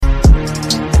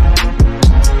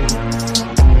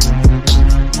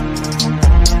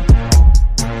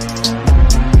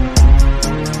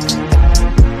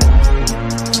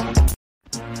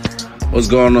What's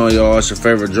going on, y'all? It's your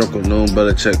favorite Drunk of Noon,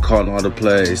 Belichick calling all the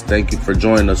plays. Thank you for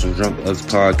joining us on Drunk Us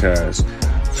Podcast.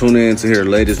 Tune in to hear the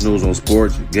latest news on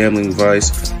sports, gambling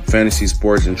advice, fantasy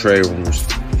sports, and trade rumors,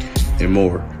 and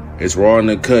more. It's raw in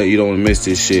the cut. You don't want to miss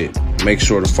this shit. Make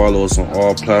sure to follow us on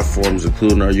all platforms,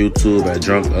 including our YouTube at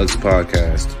Drunk Us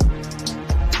Podcast.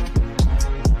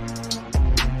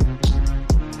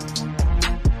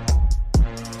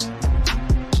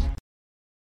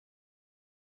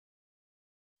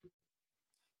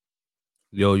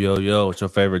 Yo, it's your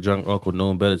favorite drunk Uncle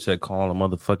Noon Belichick calling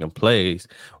motherfucking plays.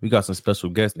 We got some special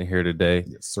guests in here today.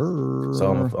 Yes, sir.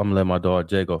 So I'm gonna let my dog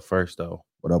Jay go first, though.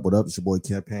 What up? It's your boy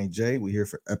Campaign Jay. We're here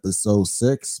for episode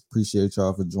 6. Appreciate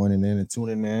y'all for joining in and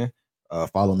tuning in.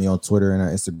 Follow me on Twitter and on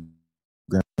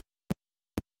Instagram.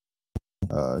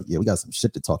 We got some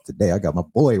shit to talk today. I got my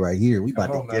boy right here. We about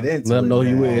to get into it. Let him know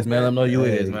you is, man. Let him know you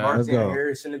is, man. Martin Let's go.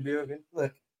 Harris in the building.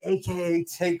 Look, AKA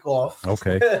Takeoff.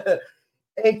 Okay.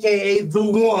 AKA The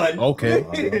One.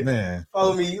 Okay. Man.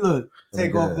 Follow me. Look,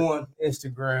 Takeoff One,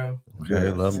 Instagram.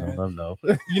 Okay, let him know.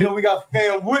 You know, we got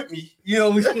fam with me. You know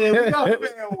what I'm saying? We got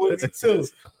fam with me, too.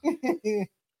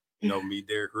 You know me,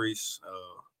 Derek Reese,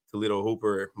 Toledo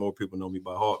Hooper. More people know me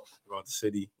by Hawk throughout the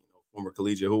city. Former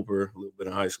collegiate Hooper, a little bit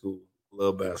in high school.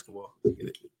 Love basketball.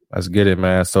 Let's get it,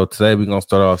 man. So today we're gonna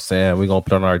start off saying we're gonna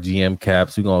put on our GM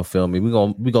caps. We're gonna film it.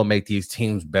 We're gonna make these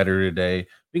teams better today.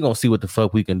 We're gonna see what the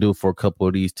fuck we can do for a couple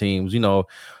of these teams. You know,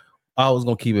 I was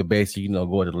gonna keep it basic,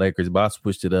 go to the Lakers, but I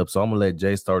switched it up. So I'm gonna let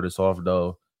Jay start us off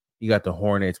though. He got the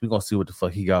Hornets. We're gonna see what the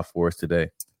fuck he got for us today.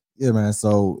 Yeah, man.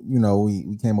 So,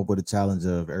 we came up with a challenge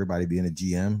of everybody being a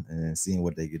GM and seeing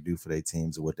what they could do for their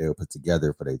teams and what they would put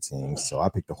together for their teams. So I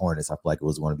picked the Hornets. I feel like it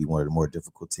was going to be one of the more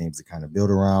difficult teams to kind of build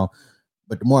around.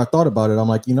 But the more I thought about it, I'm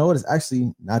like, it's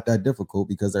actually not that difficult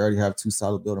because they already have 2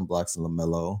 solid building blocks in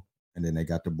LaMelo, and then they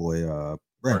got the boy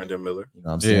Brandon Miller. You know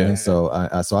what I'm saying?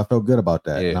 Yeah. So I felt good about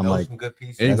that. Yeah. And I'm like, some good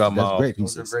pieces. And you got that's Miles. great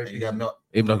Those pieces. are great And you got pieces. Mil-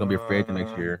 Even though it's gonna be a free agent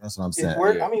next year. That's what I'm It's saying.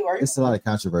 work. Yeah. I mean, are you? It's a lot of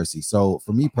controversy. So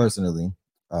for me personally,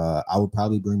 I would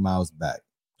probably bring Miles back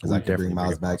because We I can definitely bring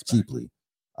Miles bring Miles back back. cheaply.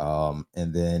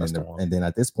 And then That's the one. and then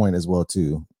at this point as well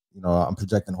too, I'm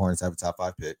projecting Hornets to have a top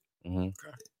 5 pick. Mm-hmm.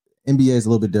 NBA is a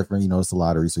little bit different, it's a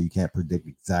lottery, so you can't predict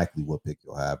exactly what pick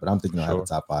you'll have. But I'm thinking I'll have Sure. a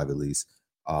top 5 at least.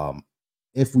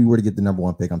 If we were to get the number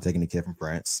 1 pick, I'm taking the kid from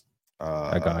France.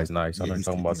 That guy's nice. I know you're he's-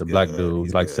 talking about he's the black good. dude. He's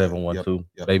He's like good. 7'1"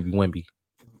 Yep. Baby Wemby.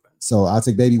 So I'll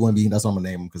take Baby Wemby. That's what I'm gonna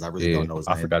name him because I really Yeah, don't know his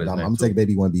I name. forgot his I'm name, gonna too. take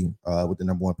Baby Wemby with the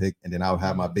number 1 pick, and then I'll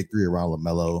have my big 3 around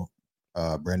LaMelo,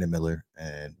 Brandon Miller,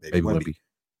 and Baby Wemby. Wemby.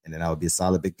 And then I would be a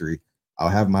solid big 3. I'll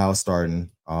have Miles starting.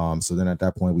 So then at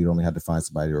that point, we'd only have to find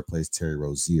somebody to replace Terry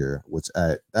Rozier, which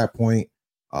at that point,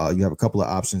 you have a couple of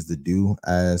options to do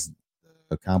as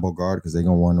a combo guard because they're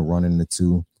gonna want to run in the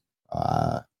 2.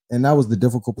 And that was the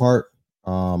difficult part.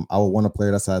 I would want a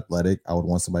player that's athletic. I would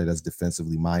want somebody that's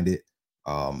defensively minded.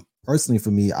 Personally, for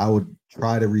me, I would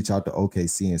try to reach out to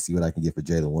OKC and see what I can get for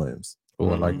Jalen Williams. Oh,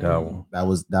 I like that one.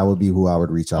 That would be who I would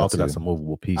reach I out don't to. think that's a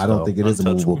movable piece. I don't though. think it is a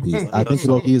movable Untouchable. piece. I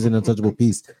think he is an untouchable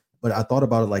piece. But I thought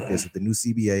about it like this: with the new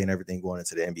CBA and everything going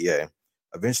into the NBA,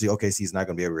 eventually OKC is not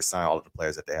going to be able to sign all of the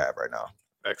players that they have right now.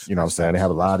 You know what I'm saying? They have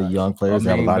a lot of young players.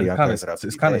 They have a lot of young players that have to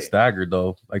it's be kind of paid. staggered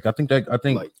though. Like I think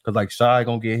because Shy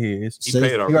gonna get his. He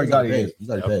paid already. He already got He his. He's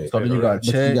already paid. So then you got But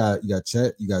you Chet. got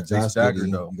Chet, you got Josh staggered,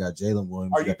 Giddey, though. you got Jalen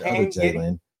Williams, Are you you got the other paying Giddey?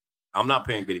 Jalen. I'm not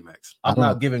paying Giddy Max. I'm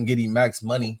not giving Giddy Max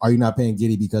money. Are you not paying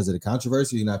Giddey because of the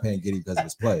controversy? Or you're not paying Giddey because of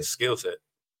his play? Skill set.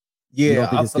 You Yeah, don't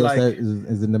think I his feel skill like set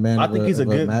is in demand? I think he's a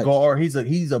good match? guard. He's a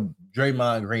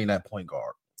Draymond Green at point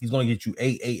guard. He's gonna get you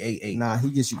 8. Nah, he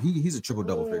gets you. He's a triple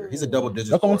double figure. He's a double digit.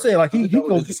 That's what I'm saying. Like he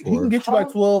can get you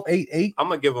like 12, 8. I'm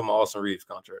gonna give him an Austin Reeves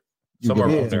contract. You Somewhere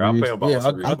give around him there. I'll pay him about Yeah,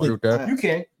 Austin Reeves. I agree with that. You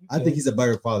can. I think he's a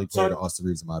better quality player So- than Austin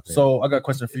Reeves, in my opinion. So I got a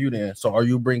question for you then. So are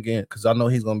you bringing? Because I know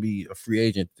he's gonna be a free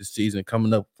agent this season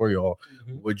coming up for y'all.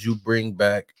 Mhm. Would you bring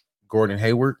back Gordon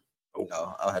Hayward?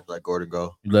 no, I'll have to let Gordon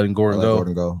go. You letting Gordon I'll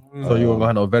let go? Gordon go. So you won't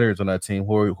have no veterans on that team.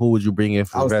 Who would you bring in I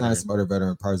for was veterans? nice about a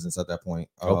veteran presence at that point.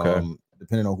 Okay.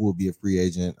 Depending on who would be a free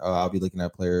agent, I'll be looking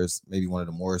at players. Maybe one of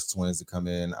the Morris twins to come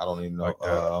in. I don't even know. Like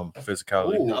that.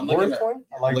 Physicality. Ooh, I'm Morris looking one?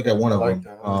 I like look that. at one I of like them.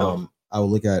 that. I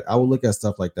would look at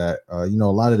stuff like that. A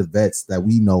lot of the vets that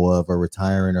we know of are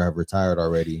retiring or have retired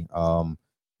already.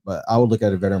 But I would look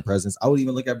at a veteran presence. I would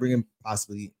even look at bringing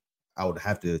possibly. I would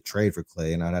have to trade for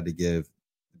Clay, and I'd have to give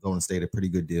Golden State a pretty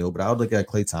good deal. But I would look at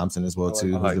Klay Thompson as well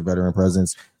too, I like who's a veteran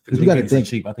presence. You You got to get some think.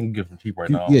 cheap. I think you get some cheap right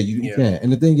You now. can.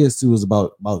 And the thing is too is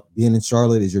about being in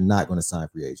Charlotte is you're not going to sign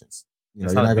free agents. You know,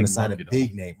 It's you're not not a going big to sign a market, though.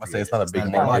 big name. I free say it's not a agent. big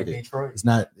Kind of like market. Detroit. It's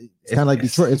not. It's kind of like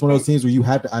Detroit. It's one of those teams where you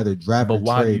have to either draft But or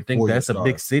why do you trade think for your that's a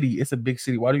big star. city? It's a big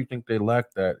city. Why do you think they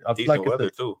lack that? I feel Decent like weather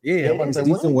it's too. I'm about to it's say,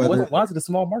 decent weather. why is it a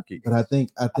small market? But I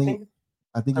think I think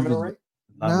you criminal just rate.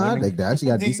 nah. They actually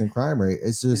got decent crime rate.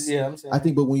 It's just Yeah, I'm saying. I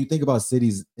think. But when you think about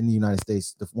cities in the United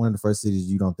States, one of the first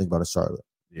cities you don't think about is Charlotte.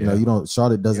 You know, Yeah. you don't.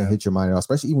 Charlotte doesn't Yeah. hit your mind at all,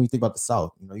 especially even when you think about the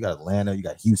South. You know, you got Atlanta, you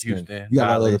got Houston, Houston, you got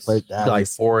all over the place. You got like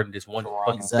Dallas, 4 in this one Toronto.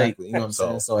 fucking state. exactly. You know what I'm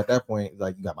saying? So at that point,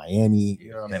 like you got Miami,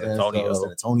 you know what I'm San saying? Antonio. So, San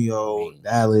Antonio, I mean,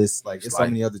 Dallas, like it's it's so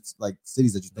like many other like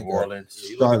cities that you New think of. Orleans. Yeah,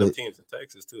 you look at them Charlotte. teams in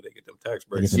Texas too. They get them tax They get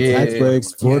breaks. some Yeah. tax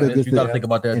breaks. Florida Yeah, gets you got to the, think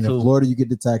about that and in too. Florida you get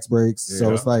the tax breaks. So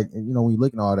Yeah. it's like, you know, when you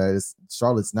look at all that, it's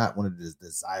Charlotte's not one of the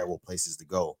desirable places to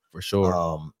go. For sure.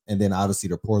 And then obviously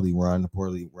the poorly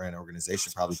ran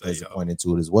organization probably Say, plays a yeah. point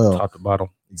into it as well. Top to bottom.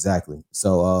 Exactly.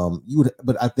 So you would,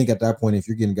 but I think at that point, if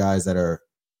you're getting guys that are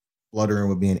fluttering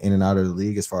with being in and out of the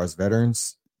league as far as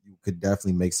veterans, you could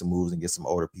definitely make some moves and get some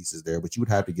older pieces there. But you would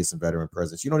have to get some veteran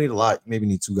presence. You don't need a lot. You maybe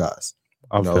need 2 guys.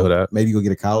 I You know, feel that. Maybe you go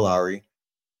get a Kyle Lowry.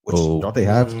 Which Oh. don't they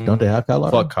have? Don't they have Kyle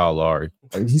Lowry? Fuck Kyle Lowry.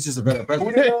 He's just a veteran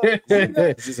presence.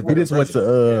 He just went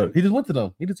to he just went to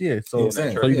them. He just So, Yeah,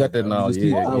 so you got that now. You just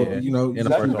keep- Yeah. You know, In you the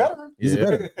just first keep- round. he's a Yeah.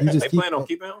 veteran. You just They keep. plan on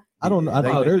keeping him. I don't know. I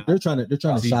They- know they're trying to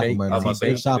Is he shop bait? him right Is he now. They're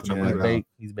bait? shopping him He's right now. bait.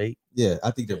 He's bait. Yeah,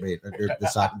 I think they're bait. They're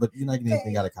shopping, but you're not getting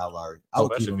anything out of Kyle Lowry. I would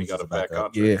keep Especially him if he as got a a back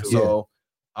backup. contract. Yeah. too. So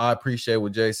I appreciate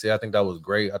what Jay said. I think that was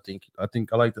great. I think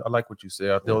I like what you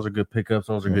said. Those are good pickups.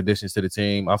 Those are good additions to the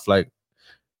team. I feel like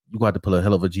you got to put a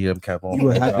hell of a GM cap on. You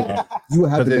would have to. You would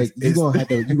have to Because make.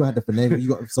 You're gonna have to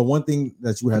finagle. So one thing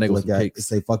that you would have to Finagle look some at picks. is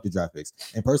say fuck the draft picks.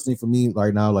 And personally, for me,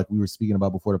 right now, like we were speaking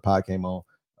about before the pod came on,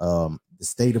 the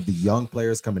state of the young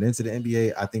players coming into the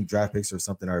NBA, I think draft picks are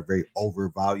something that are very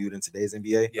overvalued in today's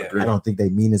NBA. Yeah. I don't think they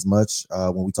mean as much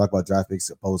when we talk about draft picks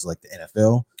opposed to like the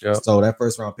NFL. Yeah. So that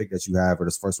first round pick that you have, or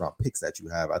those first round picks that you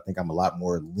have, I think I'm a lot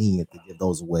more lenient to give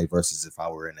those away versus if I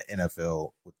were in the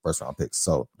NFL with first round picks.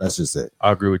 So that's just it.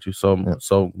 I agree with you.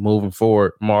 So moving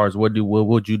forward, Mars, what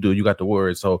would you do? You got the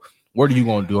word. So what are you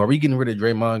gonna do? Are we getting rid of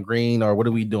Draymond Green, or what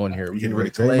are we doing here? Are we getting rid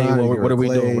of Clay? Draymond, What are we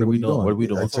Clay, doing? What are we what doing? are What are we you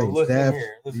doing? doing? So Change listen staff. here.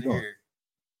 Listen What you doing? here.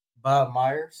 Bob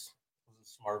Myers was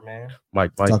a smart man.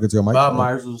 Mike. Talking to your mic. Bob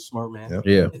Myers was a smart man.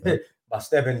 Yep. Yeah. By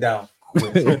stepping down.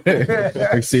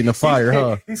 We've seen the fire,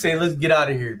 huh? He said, "Let's get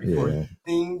out of here before Yeah.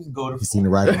 things go to." You seen the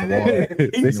writing on the wall.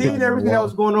 He seen everything that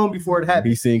was going on before it happened.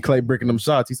 He seen Clay breaking them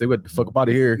shots. He said, "What the fuck up out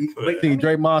of here?" Think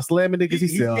Draymond slamming niggas? He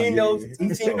said,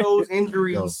 He's seen those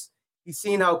injuries. He's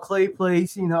seen how Clay plays.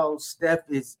 He's seen how Steph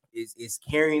is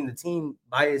carrying the team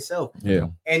by itself. "Yeah,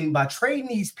 And by trading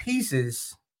these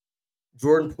pieces,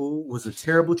 Jordan Poole was a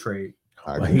terrible trade.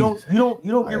 I You agree. don't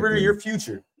get I rid of agree. your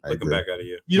future. I Looking agree. back out of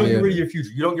here. You don't Yeah. get rid of your future.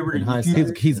 You don't get rid In of your hindsight.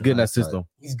 future. he's good in that system."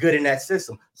 He's good in that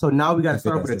system. So now we got to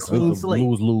start with a clean slate.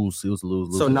 Lose. It was a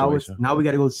lose. So now situation. we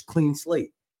got to go clean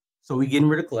slate. So we getting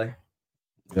rid of Clay.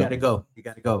 You Yep. gotta go. You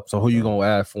gotta go. So who you gonna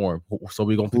add for him? So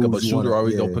we gonna pick up a Who's you shooter, wanna- or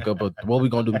we yeah. gonna pick up a? What we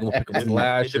gonna do? We gonna pick up a It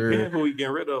slasher. depends who we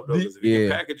getting rid of though. 'Cause if you Yeah.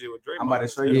 can package it with Draymond, I'm about to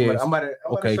show you. Yes. I'm about to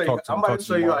Okay, show you. talk to I'm him, about talk to to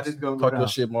show him, you how Mars. this gonna go Talk down. your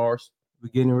shit, Mars. We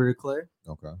getting rid of Clay.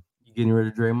 Okay. You getting rid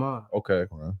of Draymond. Okay.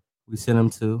 We send him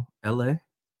to LA.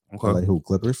 Like who?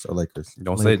 Clippers or Lakers?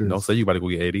 Don't Lakers. say you about to go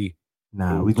get AD.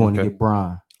 Nah, Ooh, we going to okay. get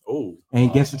Bron. Oh,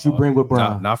 And guess what you bring with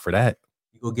Bron? Not for that.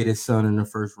 You go get his son in the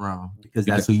first round because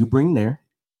that's who you bring there.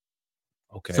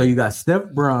 Okay. So you got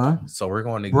Steph Bron, So we're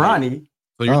going to Bronny.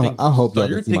 So you're thinking, I hope so y'all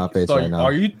you're can see my thinking- face so right now.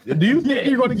 Are you? Do you think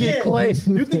you're going to get Yeah. Clay? You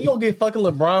think you're going to get fucking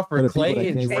LeBron For for the Clay people that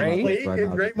and can't see my Dre? face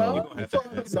right now, you're gonna have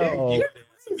to No.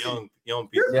 some young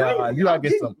people. Yeah, you gotta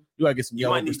get some. You gotta get some You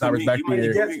young might need stars some. back You might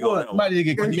need there. to Guess go what? on. You might need to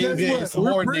get, And guess get what? some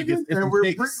We're more bringing- niggas. and we're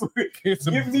Get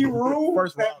some Give me room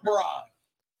first for round. Bron.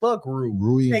 Fuck Rue.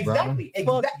 Rui and Brown.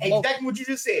 Exactly what you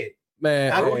just said.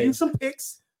 Man, I will hey, use some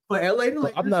picks for LA to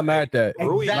Lakers. I'm not mad at that.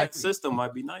 Rui in that Exactly. system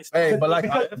might be nice. Hey, but like,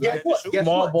 Because guess what? Guess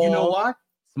small what? ball, You know why?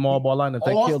 small ball lineup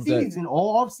that All kills that. season,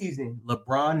 all off season,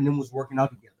 LeBron and them was working out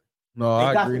together. No, They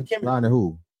I got agree. some chemistry. Brown and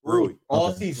who? Rui. All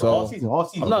Okay. season, So, all season, all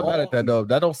season. I'm not mad at that though.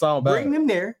 That don't sound bad. Bring them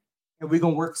there, and we're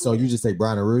gonna work. So you just say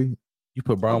Brown and Rui? You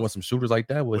put Brown with some shooters like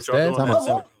that with What y'all stats. doing Time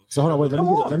now? out. So hold on, wait.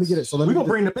 Let me get it. So let we're me gonna get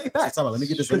bring the Bay back. Time out. Let me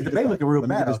get this. Because the Bay looking real Let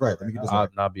me bad. get this right. Let me get this right.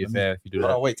 I'd not be a fan if you do Hold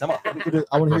that. on, wait, time out. I want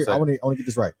to hear. Go I want to get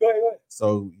this right. Go ahead.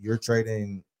 So you're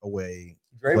trading away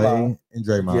Draymond. Clay and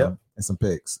Draymond Yep. and some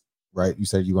picks, right? You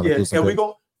said you're gonna Yeah, do some and we picks.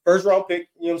 go first round pick.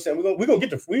 You know what I'm saying? We're gonna get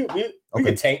the we Okay.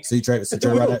 can tank. So you trade. So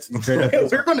trade that. You trade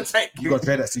that. We're gonna tank. You gonna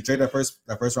trade that. So you trade that first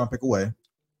round pick away.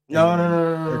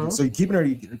 No. So you keeping her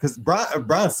because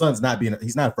Bron's son's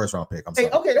he's not a first round pick. I'm sorry.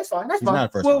 Hey, okay, that's fine. That's He's fine. not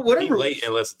a first Well, round. whatever. Late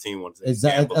unless the team wants it.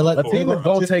 Exactly. A team is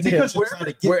gonna take him. Because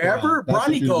wherever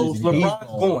Bronny goes,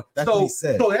 LeBron's going. That's what he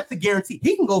said. So that's a guarantee.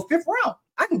 He can go 5th round.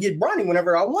 I can get Bronny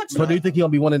whenever I want to. So do you think he'll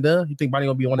be one and done? You think Bronny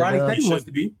gonna be one and Bronny done? said he wants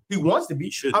to be. He wants to be.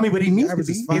 should. I mean, but he needs to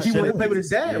Averages be. five If he want to play with points. his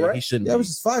dad, Yeah, right? he shouldn't. Yeah, it was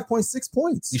just 5.6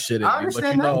 points. He shouldn't. I be, but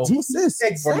understand you know, that. 2 assists.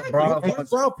 Exactly. What first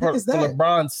round pick is for that?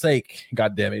 LeBron's sake,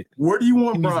 God damn it. Where do you He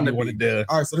want needs to Bron be to one be? and done.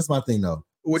 All right, so this is my thing though.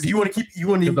 What do you want to keep? You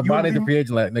want to? Because LeBron is a free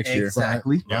agent next year.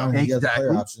 Exactly. Brown, he has a player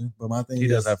Exactly. option, but my thing He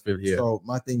is, does have 50. Yeah. so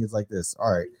my thing is like this.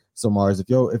 All right, so Mars, if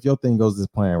your thing goes this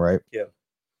plan, right? Yeah.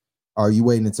 Are you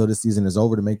waiting until this season is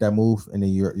over to make that move, and then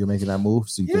you're making that move,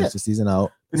 so you Yeah. finish the season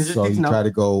out, Finish the so you season try out.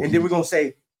 to go, And then we're gonna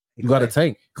say, You got to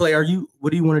tank. Clay, what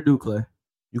do you want to do, Clay?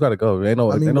 You got to go. Ain't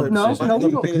no. I mean, ain't no. but- No, decision. no,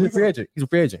 He's a free agent. He's a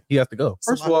free agent. He has to go.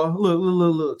 First of all,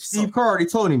 look. Steve Kerr already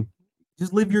told him,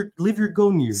 just live your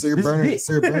golden years. So you're This is burning. it.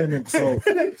 So you're burning.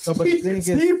 So but the thing is-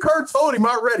 Steve Kerr told him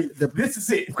already. This is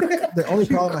it. the only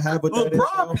problem I have with that is,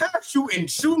 LeBron passed you in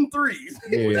shooting threes.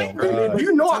 Yeah, Do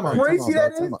you know how crazy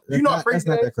that is? You know how crazy that's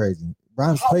not that that is? crazy.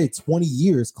 Bron's played 20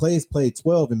 years. Clay's played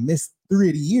 12 and missed 3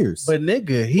 of the years. But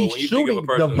nigga, he's But when you think of a shooting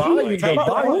person the who's volume. like- The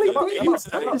volume.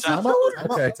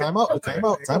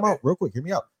 Time out, real quick. Hear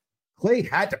me out. Clay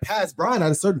had to pass Bron at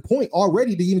a certain point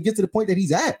already to even get to the point that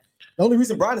he's at. The only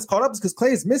reason Bron is caught up is because Clay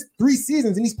has missed 3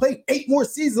 seasons and he's played 8 more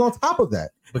seasons on top of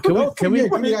that. But can somebody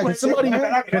put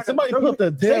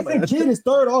the damn? Jason Kidd is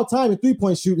third all time in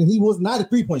 3-point shooting. He was not a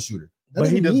 3-point shooter. That But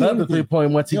he doesn't mean deserved the anything.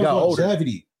 3-point once he got older.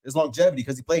 longevity. It's longevity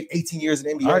because he played 18 years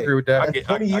in NBA. I agree with that. I get-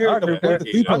 20 I- years I to agree put with the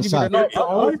that. 3-point I'll shot. give you that.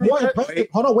 It's more impressive.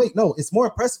 Hold on, wait. No, it's more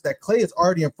impressive that Clay is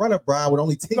already in front of Bron with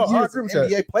only 10 No, I years agree of with that.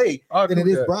 NBA play I than agree it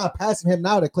with is that. Bron passing him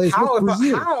now that Clay's How missed 3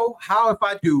 years. if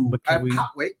I do? But can we-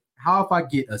 How if I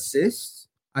get assists?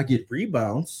 I get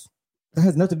rebounds. That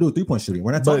has nothing to do with 3-point shooting.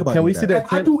 We're not talking But about can we that. see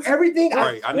that? I do everything.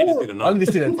 Right, I need to see the I numbers. need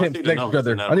to see the I attempts see the next numbers,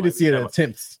 brother. and that I need to might see be the that.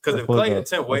 attempts. Because if Clay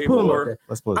attempt way Pull 'em up more there.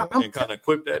 Let's pull it up. and kind of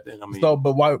equip that, then I mean, So,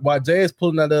 but why Jay is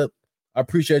pulling that up? I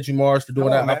appreciate you, Mars, for doing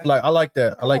Come on, that. man. I like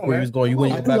that. I like Come on, where he man. was going. You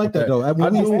went I back do like with that though. I mean, I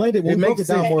we do. explained it. We It broke makes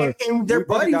it down sense. more. And their We broke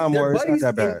it buddies, down more. It's not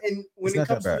that bad. And when It's it not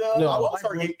comes that to bad. the No,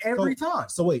 All-Star game, every time.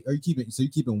 So wait, are you keeping? So you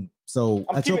keeping? So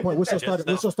I'm at your keeping point, what's your that start? just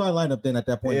What's your starting lineup then? At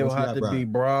that point, It will once you have to Bron? be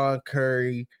Bron,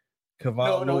 Curry,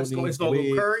 Kevon No, it's going to go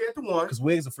Curry at the one. because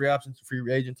Wiggs a free option,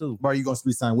 free agent too. Or are you going to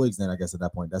resign Wiggs then? I guess at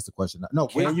that point, that's the question. No,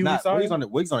 Can Wiggs you not. resign?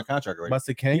 Wiggs on a contract But I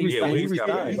said, can He you? resigned. Wiggs He got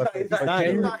resigned. paid. But He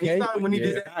he signed when he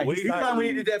did that. Wiggs He signed when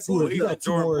he did that. Two more- He he got got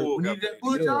two more- when he did that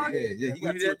full job. Yeah, he When got he 2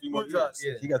 or did 3 more full job, years.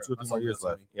 yeah. He got 2 or 3 more years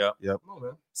left. yeah. Yep. Come on,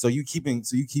 man. So you keeping?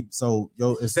 So you keep? So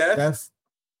yo, is Steph? Steph?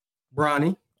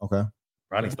 Bronny. Okay.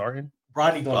 Ronnie starting?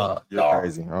 Bronny going. You're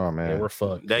crazy. Oh Yeah, man. we're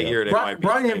fucked. That year, they might be.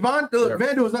 Bronny and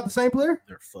Vandal is not the same player.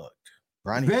 They're fucked.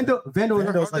 Ronnie. Vandal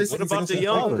Vandel's like What about the Six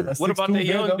young? dollars. What about the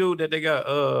young dude that they got?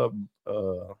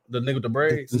 The nigga with the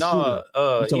braids. The Nah, talking he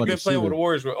about been the playing with shooter. the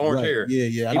Warriors with orange Right. hair. Yeah,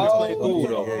 yeah. He I was know playing what you're cool, talking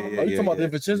though. about. Are you talking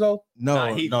about DiVincenzo? No,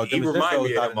 Nah, he no. remind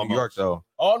me of out him in New York though.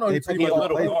 Oh no, They you're pretty talking much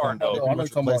about played guard, them. though. They I know pretty you're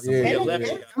much talking played about, them. yeah. And, Yeah, and,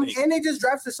 11, I think. and they just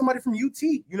drafted somebody from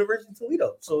UT, University of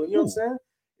Toledo. So you know what I'm saying?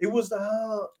 It was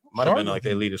Might have been like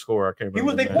their leader scorer. I can't He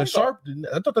was remember. their The Sharp.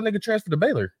 I thought the nigga transferred to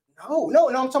Baylor. no.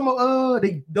 I'm talking about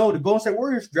the Golden State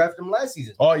Warriors drafted him last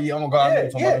season. Oh yeah, oh god,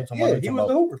 Yeah, he was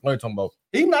the hooper. What are you talking about?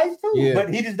 He's nice too, Yeah.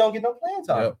 but he just don't get no playing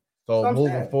time. Yep. So I'm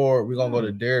moving saying. forward, we're gonna go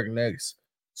to Derek next.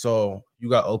 So you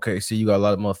got OKC, you got a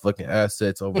lot of motherfucking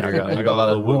assets over here. You got a lot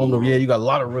of room. Yeah, you got a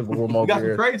lot of wiggle room We over got some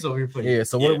here. trades over here for you. Yeah.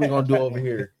 So what are we gonna do over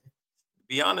here?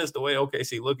 Be honest, the way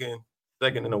OKC looking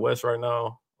second in the West right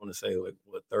now, I want to say like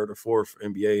what third or fourth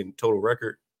NBA in total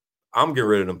record. I'm getting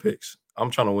rid of them picks. I'm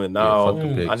trying to win now. fuck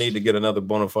them I picks. need to get another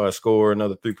bona fide scorer,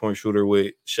 another 3-point shooter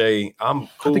with Shea. I'm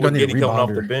cool think I with need a getting coming off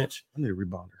the rebounder. bench. I need a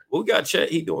rebounder. We got Chet.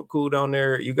 He doing cool down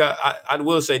there. You got. I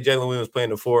will say Jalen Williams playing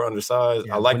the 4 undersized.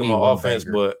 Yeah, I like we him need on one offense,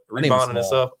 banger. but I need him rebounding and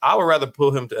small. stuff. I would rather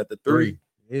pull him at the 3.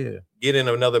 Yeah. Get in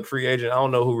another free agent. I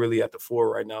don't know who really at the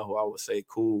 4 right now. Who I would say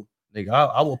cool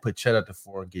Nigga, I will put Chet at the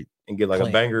 4 and get and get like Clint.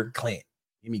 a banger. Clint.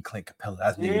 Give me Clint Capella.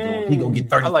 That's nigga doing. He gonna get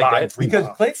 35 I like that.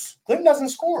 Because Clinton doesn't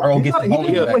score. Or He's get not- the he, ball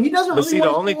doesn't- back. he doesn't But really see, the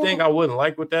want to only score. thing I wouldn't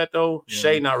like with that though, Yeah.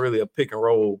 Shea not really a pick and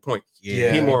roll point.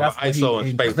 Yeah, He more of that's an what ISO and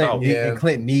space Clint, out. Yeah, and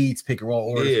Clint needs pick and roll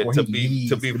orders Yeah, or to he be- needs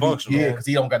to be functional. Yeah, because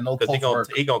he don't got no Because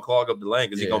post he work. gonna clog up the lane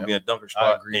because he Yeah. gonna be in dunker I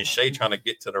spot. agree. And Shea trying to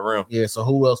get to the rim. Yeah, so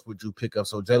who else would you pick up?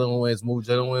 So Jalen Williams, move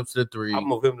Jalen Williams to the 3. I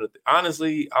move him to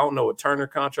honestly. I don't know what Turner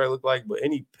contract look like, but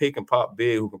any pick and pop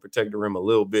big who can protect the rim a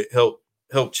little bit help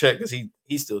check because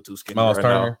he's still too skinny Miles right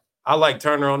Turner. now. I like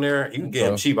Turner on there. You can get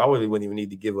him cheap. I really wouldn't even need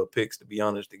to give up picks, to be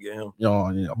honest, to get him.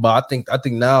 But I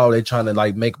think now they're trying to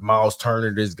like make Miles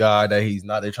Turner this guy that he's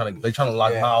not. They're trying to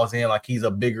lock Miles in like he's a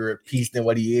bigger piece than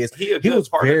what he is. He was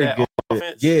very good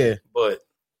offense. Yeah, but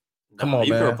come on,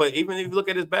 man. Even if you look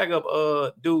at his backup,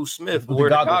 dude Smith, who wear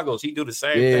the goggles, he do the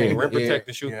same thing. Rim protect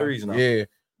and shoot threes now. Yeah,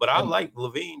 but I like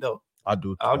Levine though. I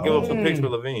do. I'll give up some picks for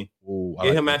Levine.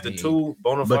 Get him at the 2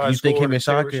 bona fide. But you think him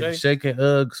and Shea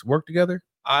can work together?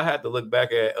 I had to look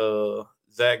back at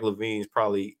Zach LaVine's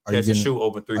probably catch and shoot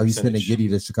open 3%. Are you sending Giddey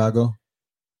to Chicago?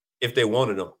 If they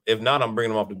wanted him. If not, I'm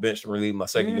bringing him off the bench to relieve my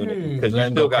second unit. Because you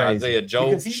still got Isaiah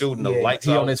Joe shooting the lights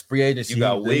out. On his free agency. You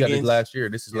got Wiggins. Last year.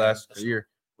 This is last year.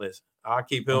 Listen, I'll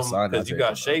keep him because you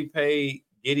got Shea paid.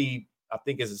 Giddey, I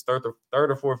think it's his third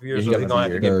or fourth year, so he's gonna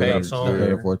have to get paid soon.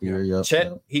 Third or fourth year, yeah.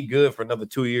 Chet, he good for another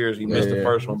 2 years. He missed the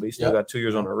first one, but he still got 2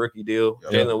 years on a rookie deal.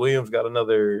 Jalen Williams got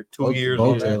another 2 years.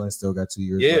 Jalen still got 2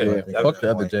 years. Yeah, fuck the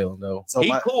other Jalen though. So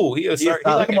he cool. He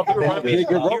remind me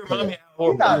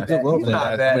of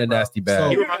a nasty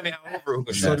bag. He remind me of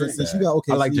Horford. Since you got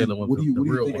I like Jalen. What do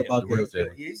you think about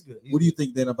that? What do you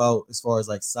think then about as far as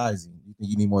like sizing? You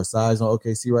think you need more size on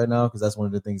OKC right now? Because that's one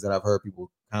of the things that I've heard people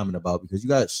comment about. Because you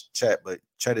got Chet, but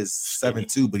Chet is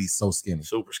 7'2", but he's so skinny,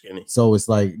 super skinny. So it's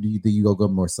like, do you think you go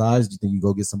more size? Do you think you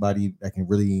go get somebody that can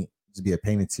really just be a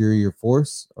paint interior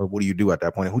force, or what do you do at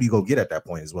that point? And who do you go get at that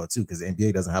point as well too? Because the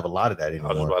NBA doesn't have a lot of that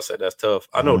anymore. I was just about to say that's tough.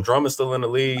 I know Drummond's still in the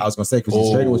league. I was gonna say because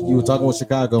you were talking with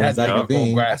Chicago and Zach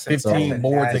LaVine. 15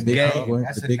 boards a game.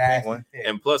 That's a big one.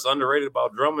 And plus, underrated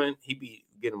about Drummond, he be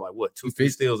getting like what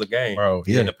 2-3 steals a game, bro.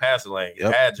 He's in the passing lane,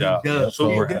 agile,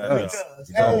 super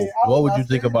agile. What would you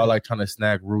think about like trying to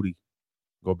snag Rudy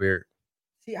Gobert?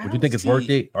 Would you think it's worth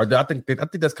it, or I think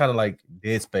that's kind of like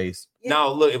dead space. Now,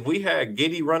 look, if we had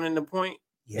Giddey running the point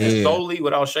solely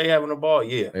without Shea having the ball,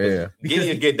 Giddey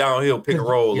will get downhill, pick and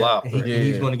roll a lot.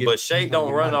 He's gonna get, but Shea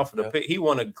don't run off of the pick. He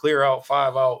want to clear out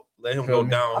 5 out, let him go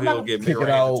downhill, get pick it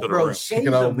out. Pick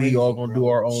it out. We all gonna do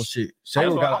our own shit. Shea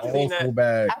got an old school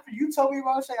bag. After you told me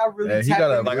about Shea, I really he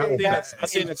got a like. I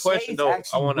seen the question though.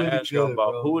 I want to ask you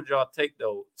about who would y'all take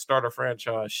though? Start a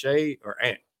franchise, Shea or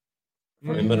Ant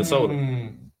in Minnesota?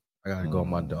 I gotta go with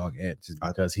my dog Ant just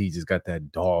because he just got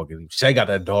that dog, and Shea got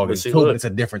that dog. It's a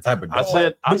different type of dog. I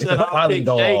said I'll take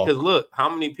Shea because look, how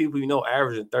many people you know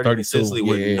averaging 30 consistently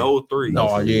with no threes?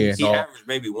 He averaged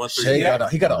maybe 1 3. Shea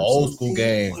he got an old school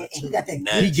game. He got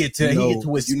that. He get to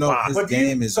his spot. His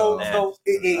game is so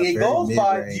it goes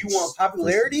by. Do you want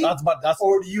popularity, or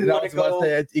do you want to go?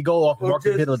 It goes off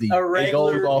marketability. It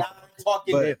goes off.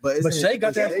 But Shea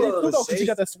got that. She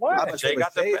got that swag. Shea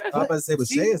got that. I'm about to say, but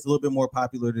Shea is a little bit more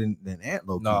popular than Ant.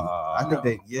 Low-key. I think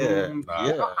they.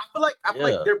 I feel like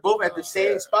they're both at the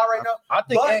same spot right now. I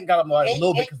think Ant got him like a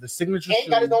little bit because the signature. Ant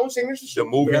got his own signature. The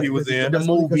movie he was in. The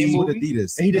movie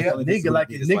Adidas. He did nigga like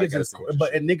nigga just,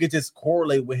 but a nigga just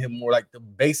correlate with him more like the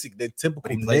typical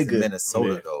nigga.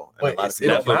 Minnesota though. But it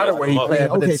don't matter where he played.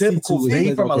 But the typical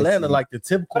he from Atlanta, like the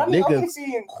typical nigga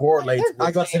correlates.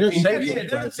 I got Shea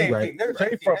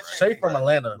from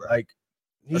Atlanta, like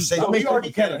he already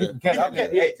can. Come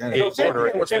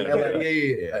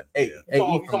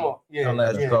on,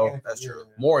 that's true.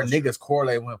 More niggas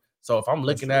correlate with him. So if I'm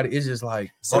looking at it, it's just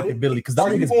like marketability because that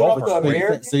niggas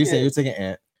both. So you say you're taking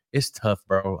Ant? It's tough,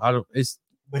 bro.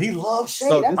 But he loves Shea.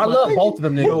 So I love both of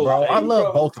them niggas, bro. I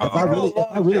love both of them. If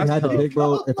I really had to pick,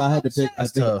 bro, if I had to pick, I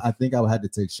think I would have to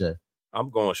take Shea. I'm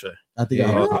going Shea. I think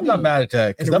I'm not mad at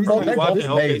that because they're both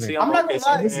amazing. I'm not gonna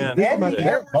lie. Anthony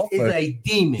Edwards is a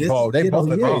demon. Bro, they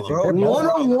both amazing.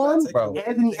 One-on-one,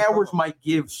 Anthony Edwards might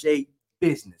give Shea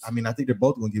business. I mean, I think they're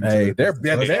both going to give. Hey, they're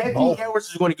Anthony Edwards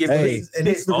is going to give business. And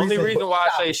the only reason why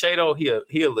I say Shea though, he a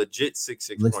legit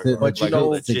 6'6" point guard. But you know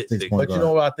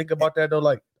what I think about that though,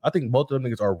 like. I think both of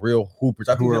them niggas are real hoopers.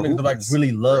 I think them niggas like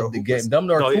really love the game. Them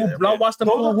are cool. When I watch them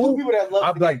hoop,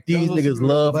 I'm like these niggas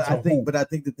love. But I think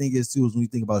the thing is too is when you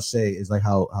think about Shea, is like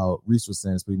how Reese was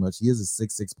saying. It's pretty much he is a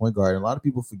 6'6" point guard, and a lot of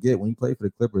people forget when he played for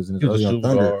the Clippers and his early on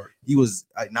Thunder. He was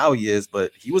now he is,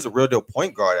 but he was a real deal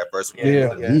point guard at first. He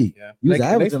was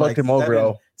averaging like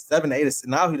 7, 8.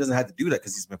 Now he doesn't have to do that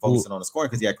because he's been focusing on the scoring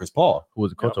because he had Chris Paul, who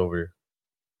was the coach over here.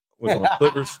 Was on the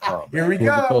Clippers. Here we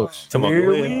go. Here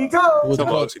we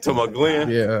go. To my Glenn.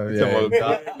 Yeah.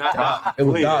 Doc. It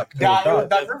was Doc. Doc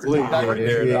Rivers. You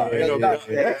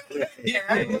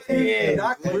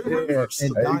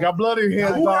got blood in your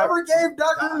hands. Whoever gave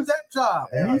Doc Rivers that job,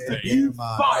 he's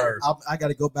fired. I got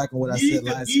to go back on what I said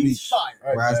last week.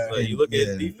 You look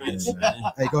at defense.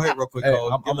 Hey, go ahead real quick.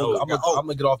 I'm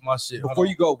gonna get off my shit. Before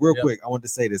you go, real quick, I wanted to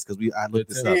say this because I looked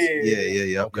this up.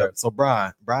 Yeah. Okay. So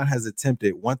Brian has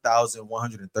attempted 1,000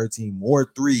 1,113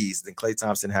 more threes than Klay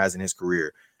Thompson has in his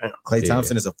career. Klay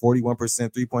Thompson is a 41%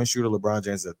 3-point shooter. LeBron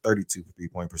James is a 32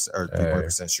 3-point shooter.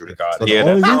 So the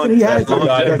only reason he has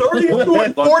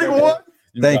 41.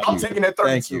 Thank I'm you. taking that 32.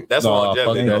 Thank you. That's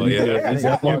longevity.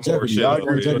 That's longevity. Y'all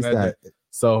agree with that.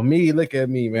 So me, look at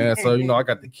me, man. So I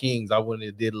got the Kings. I wouldn't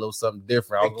have did a little something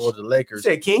different. I was going to the Lakers.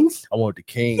 You said Kings? I wanted the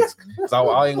Kings. So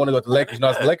I ain't going to go to the Lakers.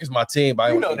 The Lakers my team, but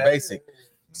I want to be basic.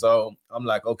 So I'm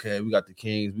like, okay, we got the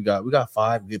Kings. We got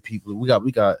 5 good people. We got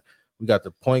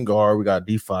the point guard. We got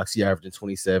D Fox. He averaging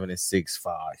 27 and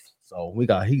 6'5". So we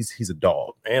got he's a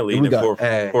dog. And leading fourth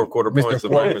quarter points.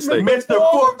 Mr.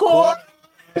 Fourth Quarter.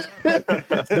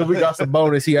 Then we got some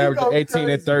bonus. He averaging 18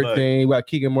 and 13. We got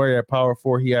Keegan Murray at power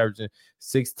 4. He averaging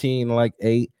 16 like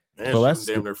 8. So that's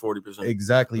damn near 40%.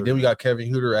 Exactly. Then we got Kevin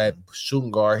Huerter at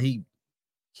shooting guard. He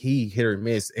hit or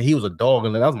miss, and he was a dog,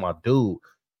 and that was my dude.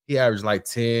 He averaged like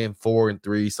 10, 4, and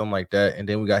 3, something like that. And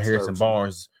then we got Harrison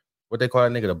Barnes. What they call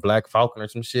that nigga, the Black Falcon or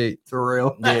some shit.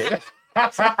 Terrell. Yeah.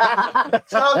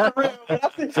 Shout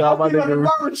out my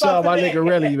nigga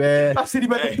Relly, man. I said he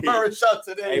made a barber shot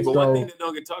today. Hey, but one thing that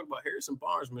don't get talked about, Harrison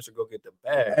Barnes, Mr. Go get the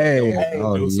bag. Hey,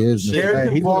 he is.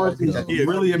 Harrison Barnes is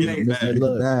really amazing.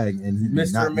 Mr. Bag, and he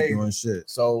did not be doing shit.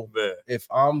 So if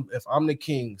I'm the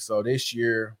king, so this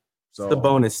year, so the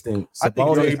bonus thing. I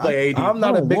think he play AD. I'm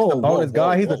not a big bonus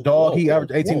guy. He's a dog. He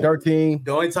averaged 18, 13.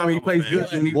 The only time he plays good,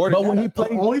 the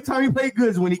only time he plays good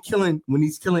is when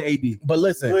he's killing AD. But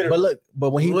listen,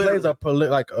 but when he plays a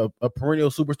perennial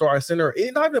superstar center,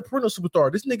 it's not even a perennial superstar.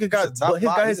 This nigga got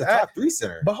his top 3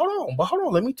 center. But hold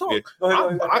on, let me talk.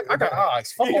 Yeah. I got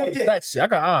eyes. Fuck all that shit. I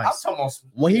got eyes.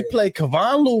 When he played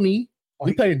Kevon Looney,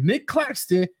 he played Nick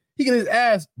Claxton. He get his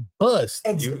ass bust.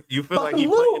 You feel like he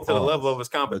playing to the level of his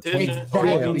competition, or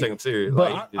you don't take him serious?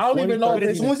 But I don't even know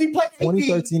if When he played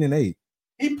 2013 and 8.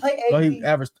 He played 8. No, he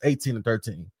averaged 18 and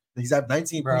 13. He's at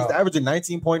 19. Bro. He's averaging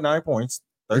 19.9 points,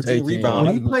 13 18. rebounds.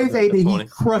 When he plays AD, he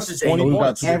crushes 20 AD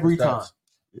points every time.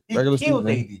 He Regular kills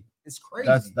season. AD. It's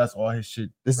crazy. That's all his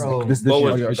shit. This Bro.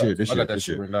 year. I got that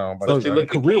shit right now. So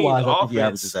career-wise, I think he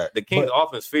averages that. The Kings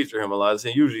offense feature him a lot. It's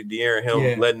usually De'Aaron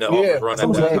him letting the offense run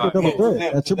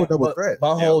That triple double threat. My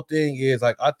whole thing is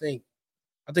like I think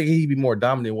he'd be more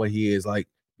dominant than what he is, like,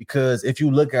 because if you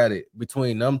look at it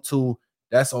between them two,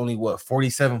 that's only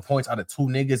 47 points out of 2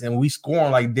 niggas, and we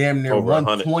scoring like damn near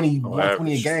 120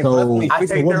 a game. So I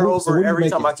take their over every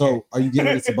time I can. So are you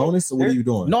giving it a bonus, or what are you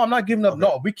doing? No, I'm not giving up.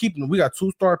 No, we keeping. We got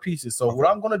 2-star pieces. So what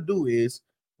I'm gonna do is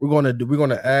we're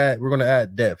gonna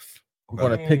add depth. We're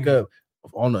gonna pick up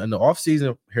in the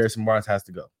offseason. Harrison Barnes has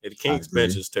to go. The Kings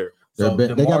bench is terrible.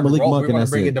 They got Malik Monk, and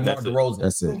that's it. DeMar DeRozan.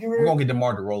 That's it. We're gonna get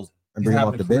DeMar DeRozan. And bring him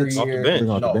off the bench. Bring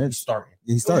off the bench. Starting.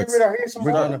 He starts.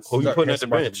 We're gonna Who you putting at the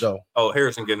bench? Oh,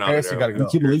 Harrison getting out of Harrison there. gotta go. You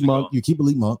keep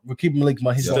Malik Monk. We're keeping Malik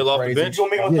Monk. He's Still off the bench? Yeah,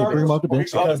 bring him off the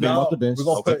bench. Because Bring him now off the bench. we're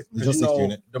gonna put He's your sixth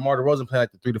unit. DeMar DeRozan playing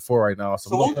like the 3 to 4 right now. So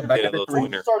we're gonna put back at the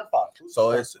 3.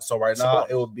 So right now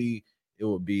it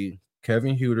would be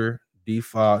Kevin Huerter, D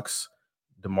Fox,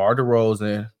 DeMar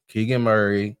DeRozan, Keegan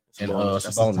Murray, and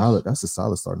Sabonis. That's a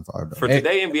solid starting 5. Though. For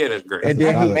today NBA, that's great. And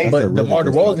then but DeMar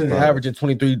DeRozan is averaging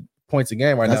 23 points a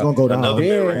game right That's now. gonna go down.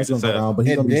 Another That's gonna go down. But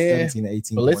he's gonna be 17 to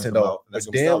 18. But listen though,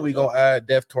 then we gonna add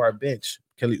depth to our bench.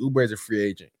 Kelly Oubre is a free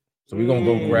agent, so we're gonna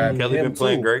go grab Kelly him been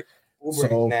playing too. great.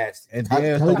 So, and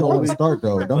then Kelly don't want to start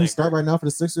though. Don't he start right now for the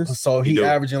Sixers? So he do.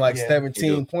 averaging like He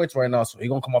 17 points right now. So he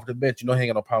gonna come off the bench. You know he ain't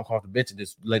got no problem coming off the bench and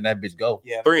just letting that bitch go.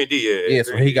 3 and D, Yeah,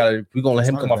 so he got. We're gonna let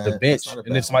him That's come not off a the bad- bench, that's not a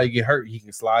and if bad somebody get hurt, he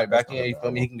can slide back That's in. not a You bad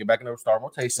feel me? one. He can get back in the star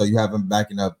rotation. So you have him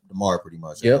backing up DeMar pretty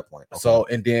much at Yep. that point. Okay. So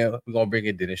and then we're gonna bring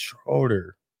in Dennis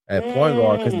Schroeder at point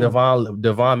guard because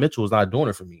Devon Mitchell is not doing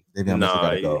it for me. Davion Mitchell Nah,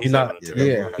 gotta go. He's not.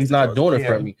 Yeah, He's not doing it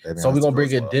for me. Davion So we're has gonna to bring go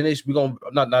as in well. Dennis. We're gonna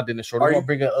not Dennis Schroeder. We're gonna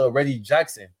bring in Reggie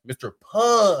Jackson, Mr.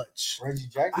 Punch. Reggie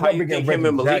Jackson. How you think him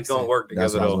and Malik Jackson. gonna work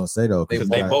That's together what I was though? gonna say though, Because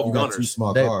you they got- both you got gunners. 2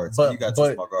 small They- guards. but- You got 2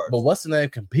 but- small guards. But what's the name?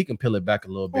 He can peel it back a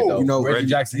little bit Ooh, though. you know, Reggie Reggie-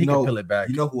 Jackson, he can peel it back.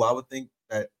 You know who I would think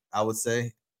that I would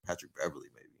say? Patrick Beverly,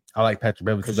 maybe. I like Patrick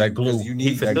Beverly because that glue. You He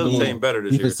need that glue. facilitating better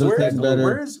this He year. facilitating better.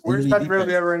 Where's You need Patrick Beverly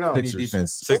defense. at right now? You need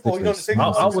defense. Sixers. Oh, he's on the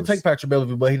Sixers. I would take Patrick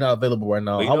Beverly, but he's not available right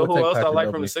now. But you I know would who take else I Patrick like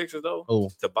from Beverly. the Sixers though? Oh,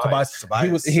 Tobias.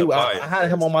 I had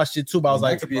him on my shit too, but I was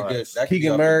like, That could be a good. that could be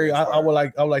Keegan up Murray. there. I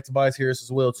would like Tobias Harris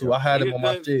as well too. Yeah. I had He him on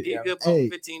my good- shit. He good Hey,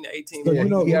 15 to 18. so Yeah, you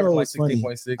know he averaged like what's funny?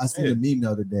 16.6. I seen a meme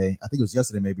the other day. I think it was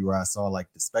yesterday, maybe, where I saw like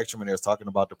the spectrum and they was talking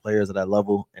about the players at that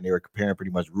level, and they were comparing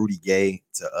pretty much Rudy Gay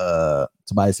to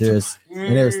Tobias Harris,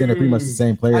 and they were saying they're pretty much the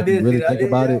same player. If you really think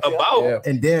about it, About Yeah.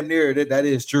 and damn near that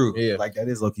is true. Yeah. Like that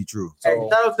is low key true. Hey, So-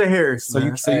 shout out to Harris. So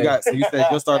you said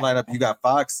your start lineup. You got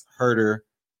Fox, Herter,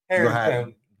 Harris.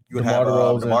 you would DeMar have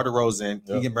DeRozan. DeMar DeRozan,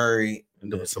 Yep. Keegan Murray,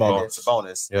 And then And Sabonis.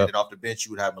 Sabonis. Yep. And then off the bench,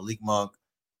 you would have Malik Monk,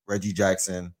 Reggie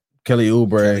Jackson. Kelly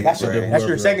Oubre. That's your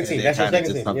whoever. second And team. then That's your kinda second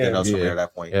just team. something Yeah. else from Yeah. there at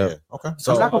that point. Yep. Yeah. Okay.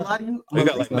 So I'm not gonna lie to you. You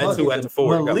got like Metu at the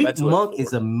 4. You got Malik Metu at the Monk 4.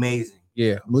 is amazing.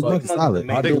 yeah. Malik So Monk is solid.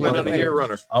 I Big do man wanna- of the year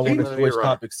runner. I want Big to man of the switch year runner.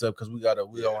 topics up because we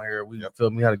on here. We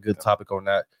feel me had a good topic on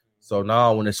that. So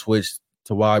now I want to switch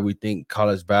to why we think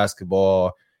college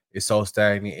basketball is so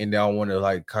stagnant, and then I want to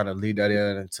like kind of lead that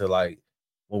into like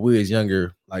when we was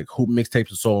younger, like hoop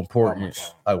mixtapes are so important.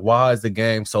 Like why is the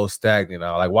game so stagnant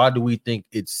now? Like why do we think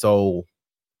it's so?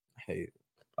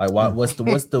 Like why? What's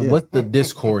the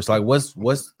discourse? Like what's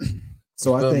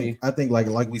So Feel I think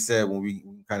like we said when we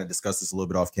kind of discussed this a little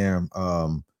bit off cam,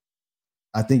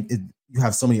 I think you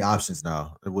have so many options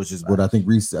now, which is what I think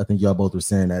Reese, I think y'all both were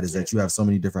saying that is that you have so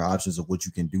many different options of what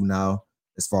you can do now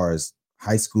as far as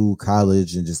high school,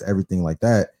 college, and just everything like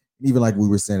that. Even like we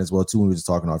were saying as well too when we were just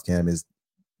talking off cam is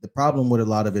the problem with a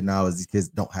lot of it now is these kids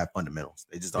don't have fundamentals.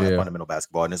 They just don't have fundamental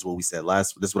basketball. And this is what we said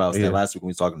this is what I was saying last week when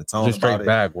we were talking to Tone just about straight it.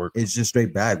 bag work? It's just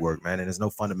straight bag work, man. And there's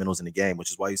no fundamentals in the game, which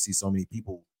is why you see so many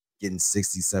people getting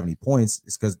 60, 70 points.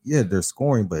 It's because, they're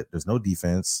scoring, but there's no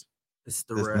defense. It's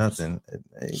the There's refs. nothing.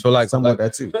 So like something like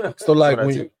that too. So like that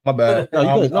when too. my bad, No,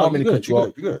 I you good. No, don't mean to you cut you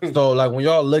off. good. You good. So like when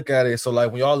y'all look at it, so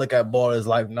like when y'all look at Ballers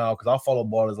Life now, because I follow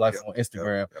Ballers Life Yep, on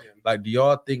Instagram. yep. Like, do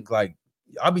y'all think like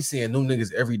I be seeing new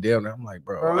niggas every day, and I'm like,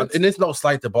 bro, Bro, it's- and it's no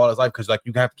slight to Ballers Life because like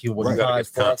you have to keep with Right. the times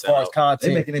Gotta get as far as They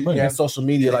content, making their money. and social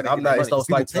media. Like I'm not, it's no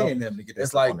slight to paying them to get that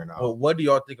It's stuff like, on there now. well, what do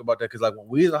y'all think about that? Because like when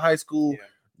we was in high school,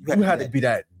 you had to be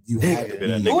that. You had to Be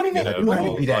that be. nigga. What do you Be mean? that What do ball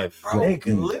you of mean that, life.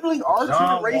 bro? Literally, our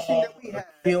John generation Wall, that we had.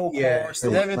 Phil Yeah. Carr,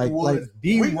 Seventh Like- Woods,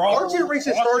 D. Our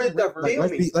generation started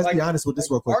the Let's be honest with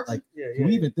this real quick. Like, can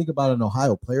we even think about an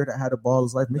Ohio player that had a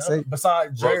Ballers Life mixtape?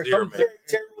 Besides Jerry,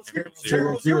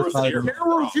 Rozier, man.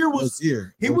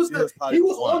 Rozier. He was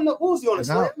on the. What was he on the But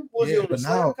now- slam? Was he on the But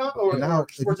slam? now, Cup or- but now, or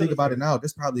if you Sports think about it Illustrated? now,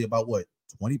 there's probably about what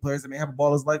 20 players that may have a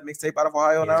Ballers Life mixtape out of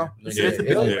Ohio now. Yeah, Yeah. it's And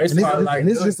probably it's, like and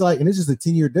it's just like, and it's just a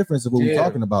 10-year difference of what we're Yeah.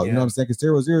 talking about. You know what I'm saying? Because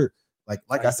Terry Rozier,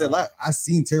 like I said, I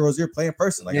seen Terry Rozier play in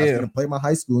person. Like I Yeah. seen him play my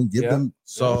high school and give them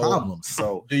So- problems.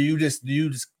 So do you just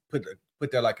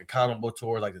put that like accountable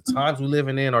toward like the times we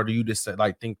living in, or do you just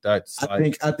like think that's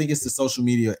like I think it's the social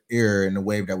media era and the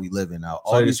wave that we live in now. So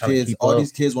All they these just trying to kids, keep all up.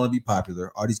 these kids want to be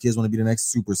popular. All these kids want to be the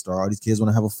next superstar. All these kids want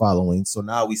to have a following. So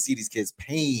now we see these kids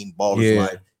paying Ballers Yeah.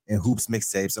 Life and hoops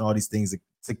mixtapes and all these things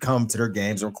to come to their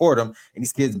games and record them. And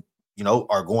these kids,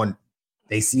 are going.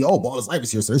 They see, Ballers Life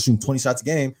is here, so they're shooting 20 shots a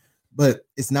game. But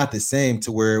it's not the same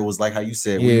to where it was like how you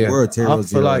said when you were a Terry I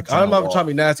Rozier. feel like John I'm not Wall. trying to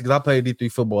be nasty because I play D3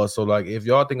 football. So like if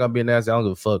y'all think I'm being nasty, I don't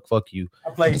give a fuck. Fuck you. I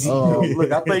played D2.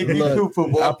 Look, I played Look, D2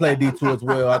 football. I play D2 as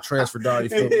well. I transferred down. You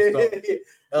feel me?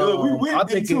 So, Look, we win I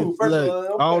think D2. if, First of look,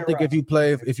 all, I don't think if you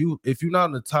play if you're not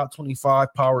in the top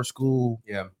 25 power school,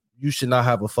 you should not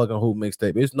have a fucking hoop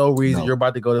mixtape. There's no reason No. you're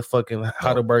about to go to fucking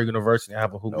Heidelberg University and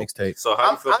have a hoop mixtape. So how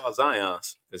do you feel about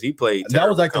Zion's? Because he played. That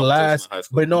was like the terrible last, competition in high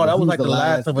school. but no, that He was was like the the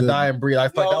last last of a good- dying breed. I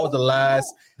feel like that was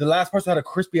the last person who had a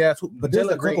crispy ass hoop. But there's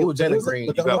Jalen a Green, couple- it was Jalen there's a- Green.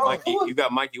 but You got Bro, Mikey. You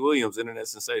got Mikey Williams, internet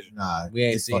sensation. Nah, We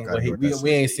ain't get the seen fuck what outta he, here with we, that we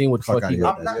shit. ain't seen what the Fuck fuck outta he here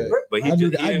was. with that shit. But I he knew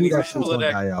just that an shit example was of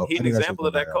gonna die that. out. He's I an knew that example shit of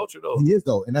was that gonna die out. culture though. He is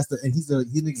though, and he's an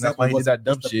why example. he did that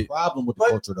dumb what's shit. The problem with the But-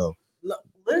 culture though.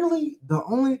 Literally, the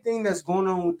only thing that's going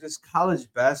on with this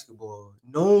college basketball,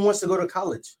 no one wants to go to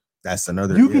college. That's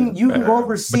another. You can go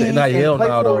overseas. But the NIL and play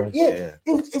now, for though. it. Yeah,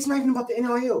 it's not even about the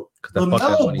NIL. Cause the fuck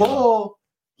that LaMelo money. Ball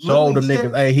Showed them literally niggas,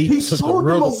 said- hey, he He took the showed them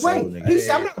real away. He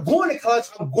said, "I'm not going to college.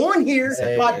 I'm going here.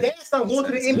 Hey. My dad's not going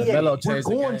to the NBA. LaMelo We're changed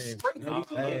the going game. straight." No,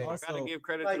 Hey, I gotta give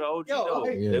credit like, to the OG yo, though.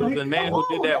 hey, It was the man who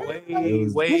did that way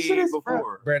This shit is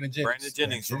before. Brandon Jennings. Brandon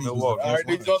Jennings from Jennings was Milwaukee. the All right,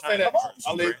 first don't say that.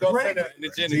 I'll leave. Don't say that.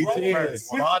 Brandon Jennings was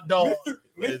first. My dog.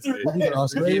 He in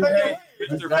Australia.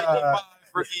 Mr. 55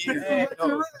 rookie year. No,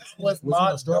 Was Was my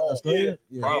he Australia? dog. Australia?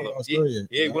 Yeah, Problem. Australia.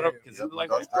 Yeah, he went up because like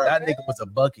That nigga was a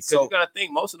bucket. So you gotta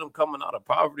think most of them coming out of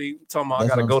poverty. Talking about I That's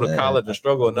gotta what go I'm to saying. college and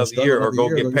struggle another Struggle year or another go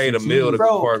year, get go paid get a meal to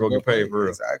Bro, before I go get paid for real.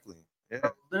 Exactly. Yeah.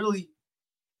 Literally,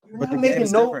 you're But not the game making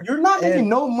is no. different. You're not making And-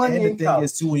 no money And the in thing college.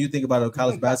 is too, when you think about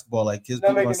college basketball, like kids, Not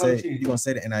people gonna making no say cheese. you're gonna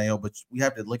say the NIL, but we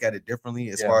have to look at it differently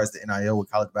as Yeah. far as the NIL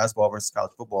with college basketball versus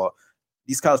college football.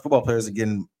 These college football players are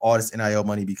getting all this NIL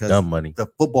money because Dumb money. the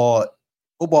football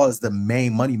is the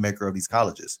main money maker of these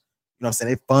colleges. You know what I'm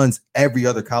saying? It funds every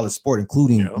other college sport,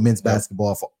 including Yeah. men's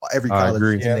basketball for every I college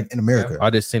agree. in America. I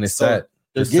just seen a So- stat.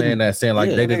 Just saying like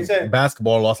yeah. they did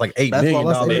basketball lost like $8 million.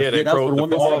 That's for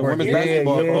women's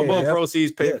basketball. Football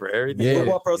proceeds pay for everything. Yeah.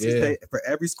 Football proceeds pay for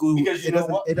every school. Because It doesn't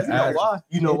why?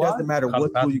 You know it why? doesn't matter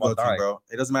what school you go to, bro.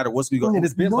 It doesn't matter what school you go. Bro, And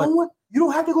it's been you like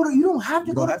don't have to go to. You don't have to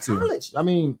You go don't to have to. college. I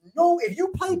mean, No, if you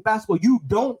play basketball, you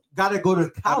don't gotta go to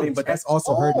college. I mean, but that's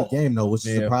also hurting the game, though, which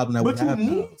is the problem that But we you have.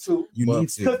 need to. You need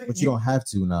to, but you don't have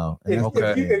to now. And If, that's the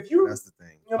if you, thing. if you, That's the thing.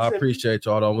 you know what I I'm saying? appreciate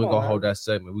y'all though. We're Come on, gonna man. hold that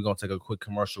segment. We're gonna take a quick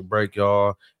commercial break,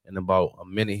 y'all, in about a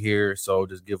minute here. So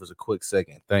just give us a quick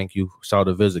second. Thank you. Shout out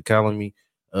to Visit Academy,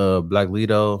 Black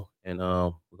Lido, and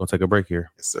we're gonna take a break here.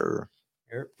 Yes, sir.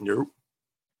 Yep.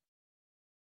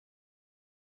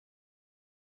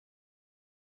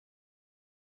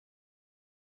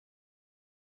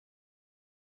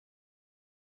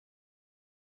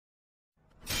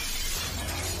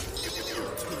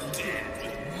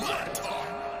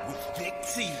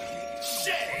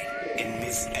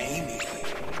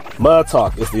 Mud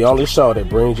Talk is the only show that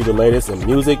brings you the latest in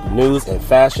music, news, and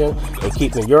fashion, and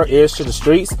keeping your ears to the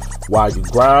streets while you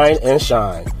grind and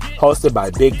shine. Hosted by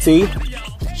Big T,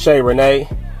 Shay Renee,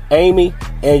 Amy,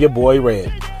 and your boy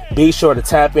Red. Be sure to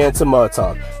tap into Mud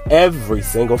Talk every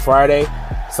single Friday,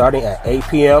 starting at 8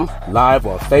 p.m. live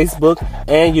on Facebook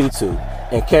and YouTube.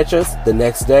 And catch us the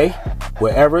next day,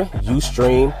 wherever you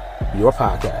stream your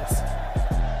podcast.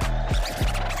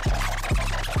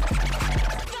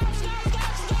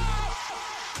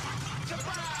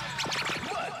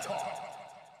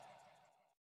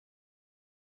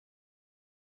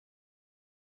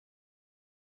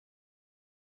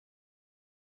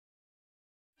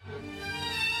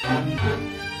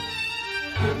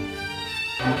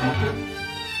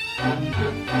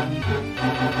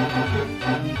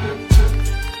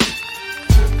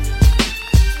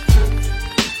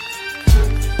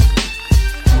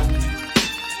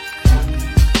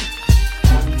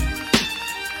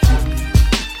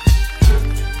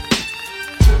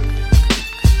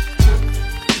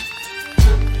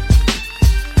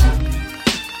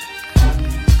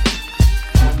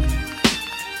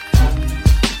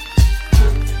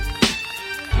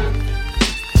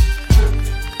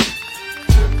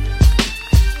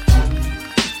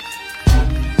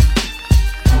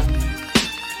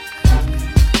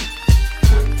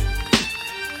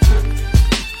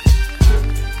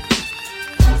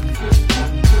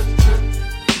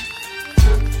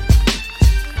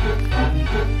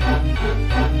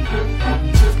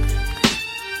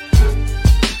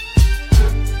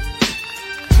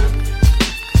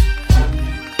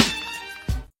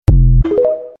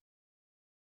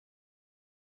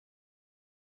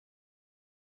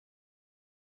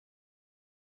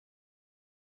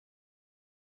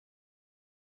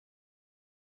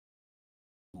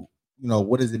 You know,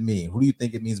 what does it mean? Who do you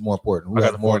think it means more important? Who I got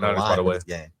has the more on 49ers, by line the in way. this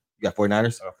game? You got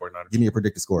 49ers? 49ers. Give me a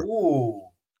predicted score. Ooh.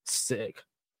 Sick.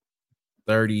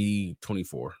 30-24.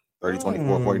 30-24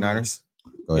 49ers.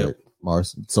 Go Yep. ahead,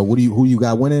 Mars. So who you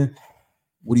got winning?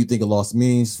 What do you think a loss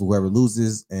means for whoever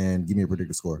loses? And give me a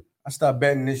predicted score. I stopped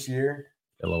betting this year.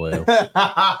 LOL.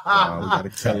 I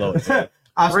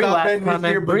stopped Relapse betting this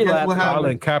coming. year, but guess Relapse what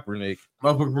Colin happened? Kaepernick.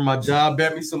 Motherfucker from my job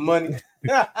bet me some money.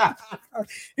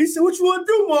 He said, "What you want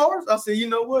to do, Mars?" I said, "You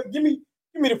know what? Give me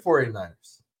the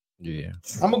 49ers. Yeah.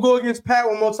 I'm gonna go against Pat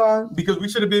one more time because we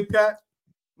should have been Pat.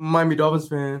 Miami Dolphins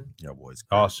fan. Yeah, boys.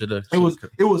 Oh, should have.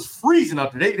 It was freezing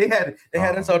out there. They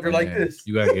had us out there like this.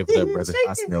 You gotta give it that, brother.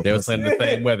 I smell They was playing the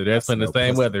same weather. They was playing the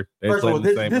same weather. They was First of all, playing the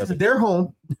this same is weather. their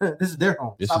home. This is their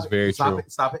home. This Stop is it. very Stop true.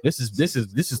 it. Stop it. This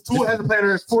is Tua hasn't played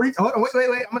under 40. Hold on,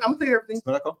 wait. I'm gonna tell you everything.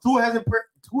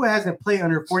 Tua hasn't played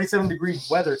under 47-degree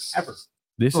weather ever.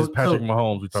 This is So- Patrick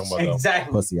Mahomes we're talking about.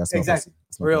 Exactly. Pussy. I smell Exactly. pussy.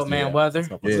 I smell Real pussy. man Yeah.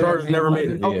 weather. Yeah. Stars never made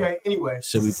it. Yeah. Okay. Anyway.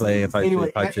 Should we play if I Anyway,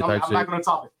 type shit? I'm back on the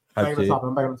topic. I'm back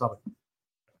on the topic.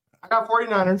 I got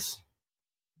 49ers.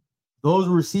 Those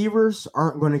receivers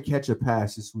aren't going to catch a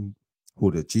pass this week.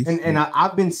 Who, the Chiefs? And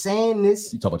I've been saying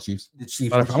this. You talk about Chiefs? The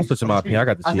Chiefs. I'm switching my opinion. I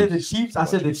got the I said the Chiefs. Chiefs. I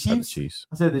said the Chiefs. Chiefs.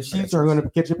 I said the Chiefs are going to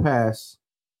catch a pass.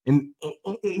 And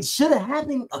it should have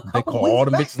happened a couple They called all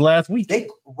the weeks bitches last week. back.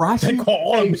 Rice. They called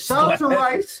all the Hey, bitches shout out to last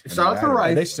Rice. Shout out to They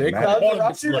Rice. They said Matter. called all the Shout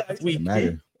out bitches to last Rice. week.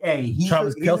 Matter. Hey, he's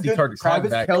Travis he's Kelce good. turned the clock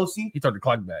Travis back. Kelce. He turned the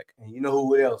clock back. And you know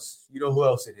who else? You know who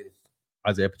else it is?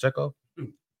 Isaiah Pacheco.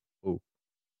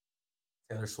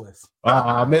 Taylor Swift.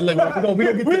 Man, look, we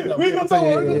gonna get to that. We gonna talk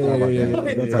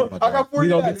about that. I got 49. We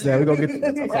gonna get to that. We gonna get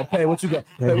to that. Okay, what you got?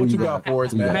 Hey, what you got for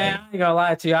us, man? Man, I ain't gonna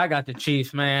lie to you. I got the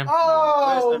Chiefs, man.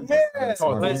 Oh, man.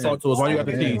 Talk to us. Why you got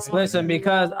the Chiefs? Listen,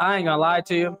 because I ain't gonna lie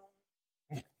to you.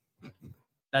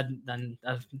 That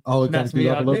Oh, it messed me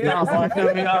up. Threw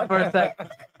me off for a sec.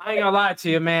 I ain't gonna lie to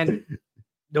you, man.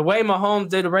 The way Mahomes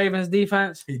did the Ravens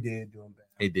defense, He did do him bad.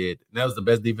 He did. That was the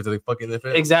best defense of the fucking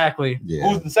NFL. Exactly. Yeah.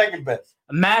 Who's the second best?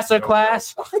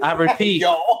 Masterclass. I repeat,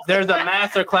 Yo. there's a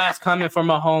masterclass coming from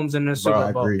Mahomes in the Bro, Super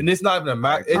I Bowl. agree. And it's not even a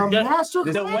match.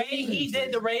 The way he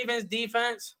did the Ravens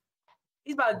defense,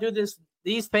 he's about to do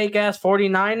these fake ass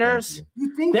 49ers.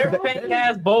 You think They're that- fake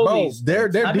ass bullies. Their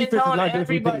I've been defense is telling not good.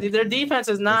 everybody their defense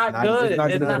is not It's good.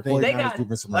 not It's good not- for the they 49ers got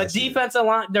defense from a last year. defensive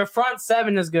line. Their front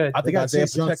seven is good. I think They got Isaiah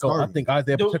Chase Young Pacheco. I starting. think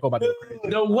Isaiah Pacheco about to.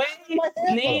 The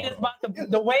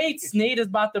way Snead is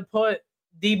about to put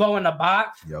Debo in the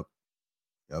box. Yep.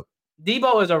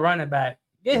 Debo is a running back.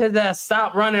 Get his ass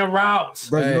stop running routes.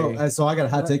 Bro, Hey. you know, so I got a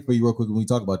hot take for you real quick when we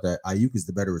talk about that. Ayuk is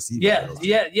the better receiver.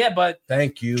 Yeah. But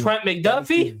Thank you. Trent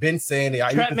McDuffie, Been saying it.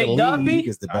 Trent Ayuk is the lead. McDuffie? Ayuk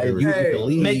is the better Ayuk is receiver. the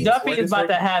lead. McDuffie is about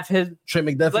to have his. Trent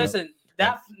McDuffie. Listen,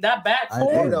 that back I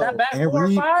four, know. that back And 4 or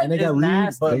Reed, 5 and they is got Reed,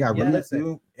 nasty. they got Yeah. Reed Listen,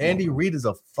 too. Andy Reid is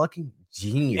a fucking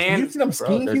genius. And- you see them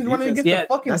schemes their he's running against defense-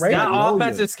 the fucking That's Ravens. That Spagnolia.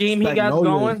 offensive scheme he got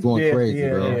Spagnolia is going. Yeah, crazy, yeah,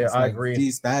 bro. yeah, It's I like agree. G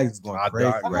Spags is going I- crazy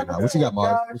I- right now. What you got,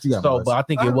 Mark? What you got, So, Mars? but I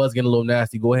think it was getting a little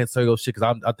nasty. Go ahead and say your shit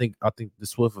because I think the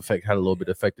Swift effect had a little bit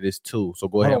of effect of this too. So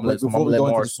go ahead. Hold on, before we go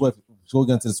into the Swift, before we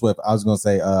get into the Swift, I was gonna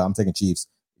say I'm taking Chiefs.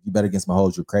 If you bet against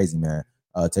Mahomes, you're crazy, man.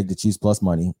 Take the Chiefs plus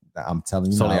money. I'm telling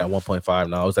you It's only now. at 1.5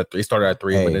 now. It's at 3. It started at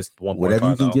 3, Hey, but it's 1.5 Whatever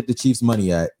you can now. get the Chiefs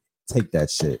money at, take that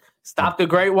shit. Stop the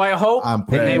Great White Hope. I'm and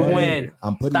putting they money, win.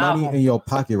 I'm putting Stop money them. in your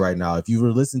pocket right now. If you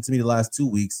were listening to me the last 2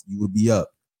 weeks, you would be up.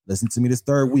 Listen to me this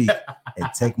third week and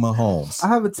take Mahomes. I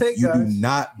have a take, You do guys.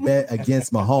 not bet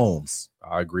against Mahomes.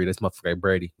 I agree. This motherfucker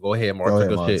Brady. Go ahead, Mark. Go Take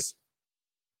ahead, your shit. Mars.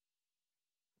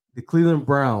 The Cleveland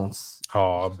Browns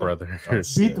Oh, brother.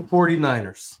 beat the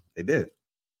 49ers. They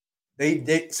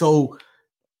did. So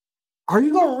are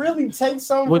you gonna really take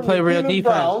some? We from play the real Cleveland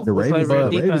defense. Browns? The We play Ravens- real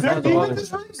the Ravens- defense. Their That's all. defense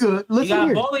is really good. You Listen got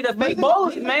here. bully the fake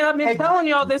bullies, man. I've been telling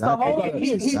y'all this the whole Exactly.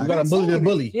 year. He- You got to bully the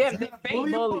bully. Yeah, they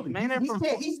fake bullies, man. They're from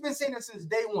He's been saying that since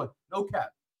day one. No cap.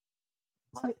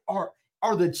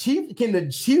 Are the Chiefs? Can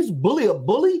the Chiefs bully a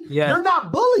bully? Yeah. They're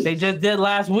not bullies. They just did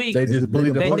last week. They just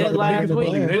bullied the They fuck did out of last the week.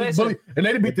 bully. They just Listen. bully- and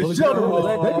they beat the Bully- shit out of them. Oh.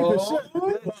 They beat the shit.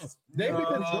 They beat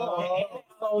the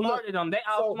outsmarted them. They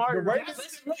outsmarted them.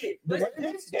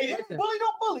 They didn't bully no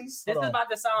bullies. This is about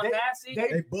to sound nasty.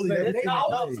 They bullied They everything.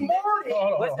 outsmarted.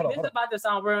 Listen, this is about to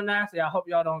sound real nasty. I hope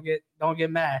y'all don't get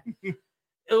mad. It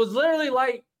was literally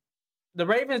like the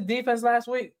Ravens defense last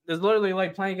week is literally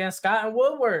like playing against Scott and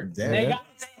Woodward. Damn.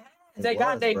 They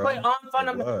play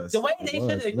unfundamental. The way they should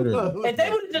have, if they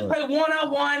would have just played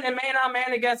 1-on-1 and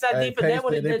man-on-man against that defense, they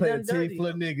would have did them dirty.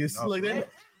 Foot niggas. No, Look, they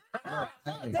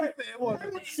It was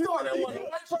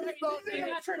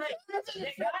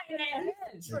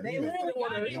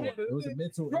a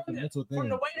mental thing. From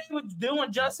the way they was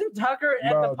doing Justin Tucker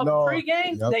at No, the no.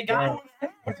 pregame, Yep. they got No,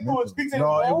 it was a They mental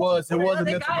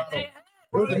got- battle.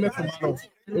 It was a mental battle.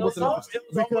 It was a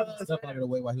Because step out of the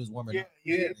way while he was warming up.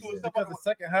 because the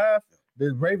second half,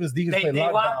 the Ravens defense They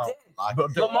played locked lockdown. in.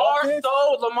 But the Lamar offense-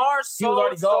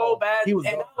 sold so bad, He was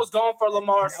and gone. I was going for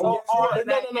Lamar so hard.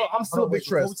 No. I'm still a big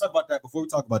Before we stressed. talk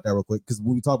about that, real quick, because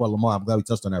when we talk about Lamar, I'm glad we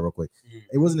touched on that real quick.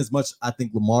 It wasn't as much, I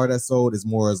think, Lamar that sold as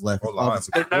more as left. Oh, line.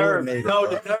 The nerve,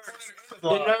 no,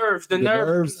 the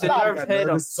nerves hit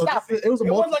him. So it was a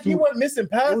It wasn't like he multitude. wasn't missing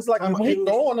passes. Like he was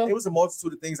throwing them. It was a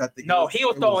multitude of things. I think. No, he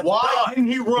was throwing. Why ducks. didn't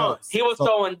he run? He was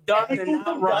throwing ducks and not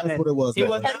That's running. what it was. He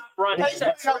was not running.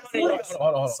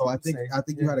 Hold on. So I think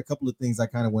you had a couple of things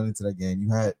that kind of went into that game.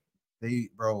 You had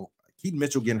Keaton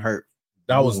Mitchell getting hurt.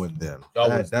 That was with them. that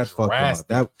was That fucked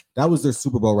them up. That was their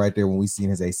Super Bowl right there when we seen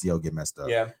his ACL get messed up.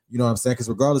 Yeah. You know what I'm saying? Because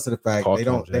regardless of the fact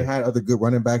they had other good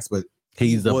running backs, but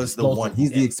He's the was the one.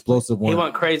 He's the explosive one. He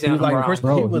went crazy He on was like the Chris.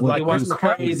 Bro, He was like he went Chris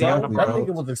crazy on the Exactly, I bro. think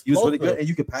it was He was really good, explosive. and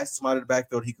you could pass him out of the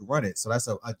backfield. He could run it. So that's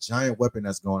a giant weapon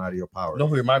that's going out of your power. You know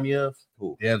who he remind me of?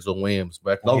 Who? Denzel Williams.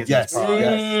 Back Oh, when he yes. was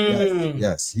in his prime.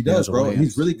 Yes, he does, Denzel bro. Williams.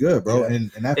 He's really good, bro. Yeah. And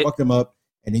that It- fucked him up.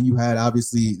 And then you had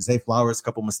obviously Zay Flowers, a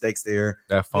couple mistakes there.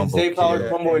 That fumble. Zay Flowers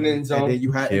killed. fumble in the end And zone. then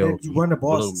you had Killed you run the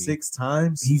ball blew me. 6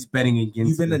 times. He's betting against.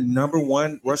 You've been the number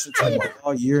one rushing team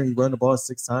all year, and you run the ball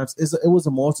 6 times. It was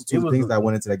a multitude It of was things a- that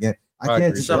went into that game. I I can't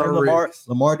agree. just Shout blame out Lamar.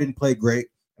 Lamar didn't play great,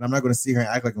 and I'm not going to sit here and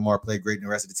act like Lamar played great, and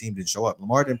the rest of the team didn't show up.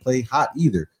 Lamar didn't play hot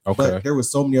either. Okay. But there was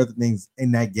so many other things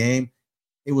in that game.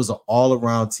 It was an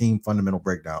all-around team fundamental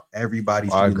breakdown.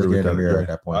 Everybody's I really agree looking with in the that, mirror Jay. at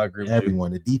that point. I agree with you.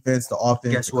 Everyone, the defense, the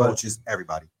offense, Guess the what? coaches,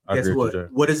 everybody. I Guess agree with what? you, Jay.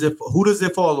 What is it? Who does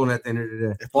it fall on at the end of the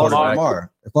day? It falls on Quarterback.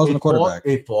 Lamar. It falls on the quarterback.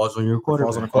 It falls on your quarterback.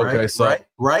 falls on the quarterback. Okay, so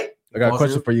right. I got a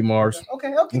question for you, Mars. Okay.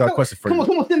 I got a question for Come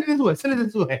you. on. Send it this way. Send it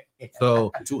this way.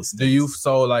 So, do you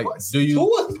Hold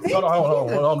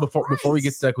on, before we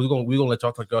get to that, because we're gonna let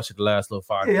y'all talk y'all shit the last little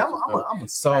 5 Yeah, minutes. I'm a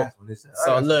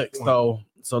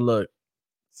So look,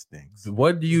 Stinks.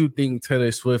 What do you think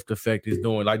Taylor Swift effect is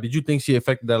doing? Like, did you think she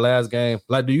affected that last game?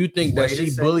 Like, do you think that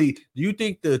she bullied? Do you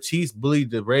think the Chiefs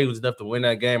bullied the Ravens enough to win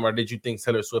that game, or did you think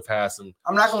Taylor Swift has some?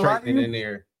 I'm not gonna lie to you. in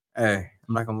there. Hey,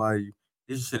 I'm not gonna lie to you.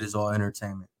 This shit is all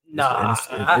entertainment. Nah.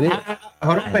 Hold on. It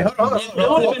would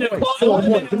have been a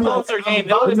closer game.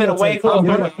 It would have been a way closer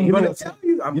game. I'm gonna tell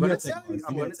you. I'm gonna tell you.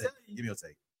 Give me your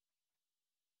take.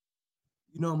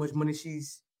 You know how much money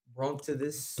she's brought to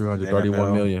this?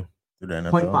 331 million.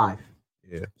 0.5.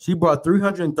 Yeah. She brought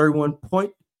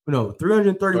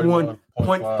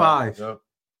 331.5 To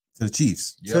the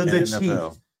Chiefs. to the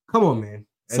Chiefs. Come on, man.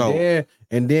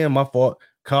 And then my fault.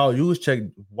 Kyle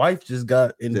Juszczyk wife just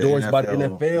got endorsed by the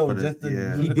NFL.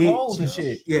 He did. And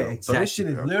shit. Yeah, exactly. So this shit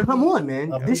is literally Come on,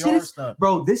 man. This shit is,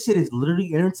 bro. This shit is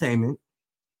literally entertainment,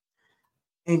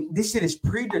 and this shit is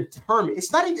predetermined.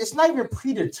 It's not even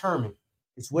predetermined.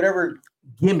 It's whatever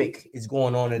gimmick is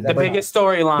going on in that. The biggest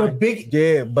storyline.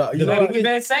 But you know, we've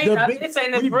been saying I've been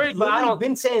saying this bridge, but I don't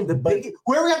been saying the biggest.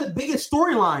 Whoever got the biggest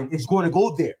storyline is going to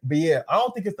go there. But yeah, I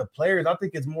don't think it's the players. I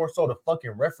think it's more so the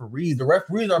fucking referees. The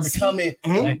referees are becoming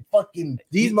like fucking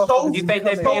these motherfuckers. You think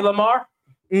they pay Lamar?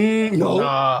 No.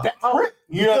 Nah.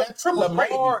 That's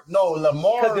Lamar. No,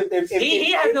 Lamar.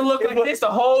 He hasn't looked like this the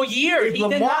whole year. He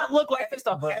did not look like this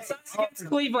besides against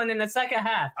Cleveland in the second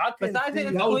half. Besides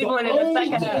against Cleveland in the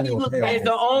second half, it's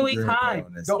the only time.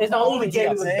 It's the only game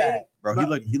he was bad. Bro,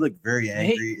 he looked very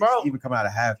angry. Bro. Even coming out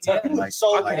of halftime, And then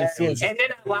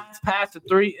that last pass to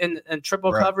 3 and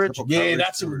triple coverage.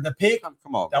 That's the pick.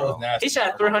 Come on, that bro. was nasty. He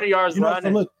shot 300 yards running. So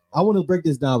look, I want to break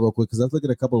this down real quick because I've looked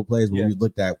at a couple of plays where we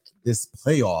looked at this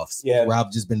playoffs where I've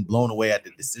just been blown away at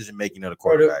the decision making of the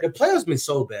quarterback. The playoffs been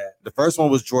so bad. The first one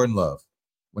was Jordan Love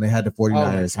when they had the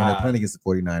 49ers, when they played against the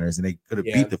 49ers, and they could have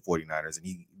beat the 49ers. And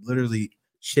he literally,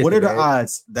 what are the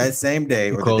odds that same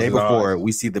day or the day before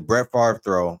we see the Brett Favre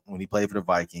throw when he played for the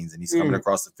Vikings and he's coming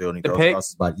across the field and he throws across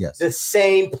his body? Yes. The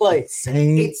same play.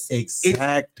 Same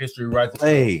exact history right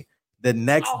play. The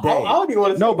next day. I don't even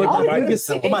want to no, but my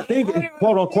thing is,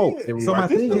 quote unquote. So my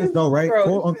thing is, though, right?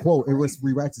 Quote unquote, it was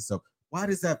rewrites itself. Why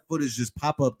does that footage just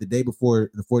pop up the day before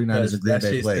the 49ers and Green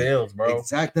Bay play? Sales, bro.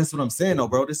 Exactly. That's what I'm saying, though,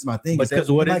 bro. This is my thing. But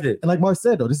what is it? And like Mark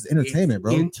said, though, this is entertainment,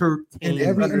 bro. Entertainment. And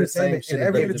every entertainment,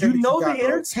 you know the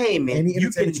entertainment. Any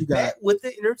entertainment you got with the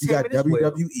entertainment. You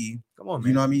got WWE. Come on, man.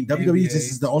 You know what I mean? WWE just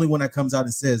is the only one that comes out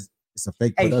and says it's a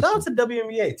fake production. Shout out to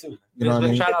WNBA too. You know what I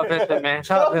mean? Shout out Vincent, man.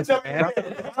 Shout out Vincent, man.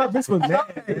 Shout out Vincent,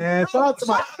 man. Shout out to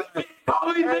my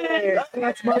horny man.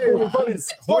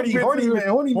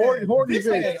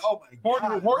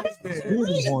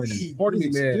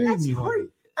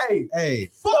 Hey,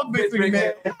 fuck Vincent,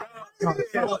 man.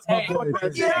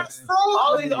 Yes,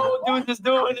 all these old dudes is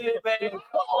doing it, man. Hey,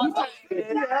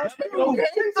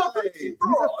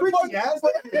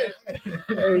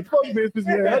 fuck Memphis,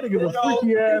 man. That nigga's a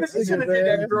freaky ass nigga, man.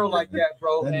 That girl like that,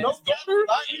 bro. No, we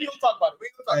don't talk about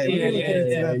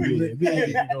it.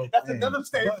 That's another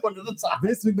stage for the top.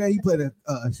 Vince McMahon, you played a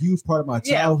huge part of my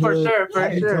childhood. For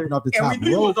sure. Jumping off the top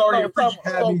rope.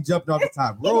 Had me jumping off the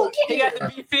top rope. He got the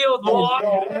B field walk.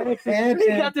 He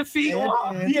got the feet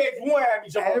walk. He ain't one had me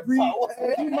jumping. Every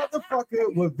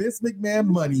motherfucker with Vince McMahon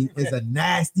money is a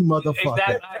nasty motherfucker.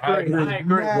 Exactly. I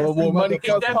agree. Well, money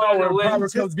comes power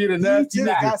comes being a nasty. He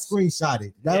just got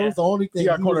screenshotted. That was the only thing. He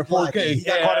got caught in 4K. He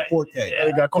got caught in 4K.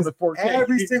 He got caught in 4K.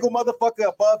 Every single motherfucker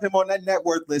above him on that net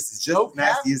worth list is just as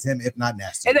nasty as him, if not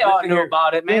nasty. And they all knew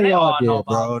about it, man. They all know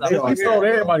bro. about They sold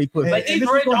everybody pussy. Like these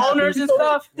rich owners and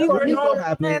stuff. These rich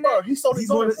owners, man. He's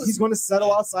going to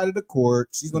settle outside of the court.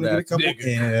 She's going to get a couple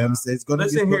M's. It's going to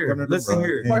listen here.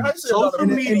 Social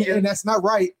media, and that's not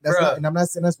right. That's not, and I'm not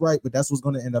saying that's right, but that's what's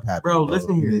going to end up happening. Bro,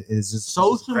 listen here. It's just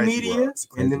social media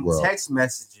and then text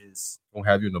messages gonna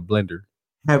have you in a blender.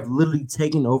 Have literally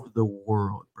taken over the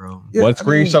world, bro. Yeah, one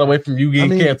screenshot away from you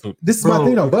getting canceled. This is my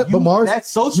thing, though. But Mars, that's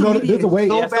social media. There's a way.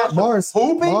 Mars,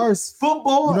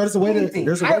 football. There's a way to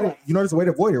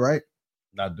avoid it, right?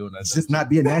 Not doing that. Just not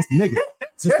be a nasty nigga.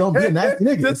 Just don't be a nasty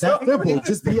nigga. It's that simple.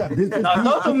 Just be a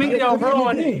social media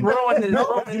ruining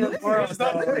the world. It's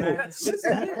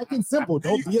fucking simple.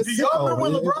 Don't be a sicko.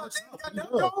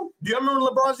 Do you remember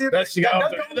LeBron James? That shit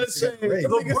got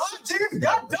LeBron James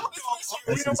got dunked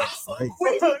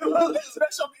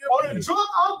on the Drunk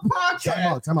Up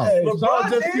podcast. Time out.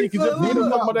 LeBron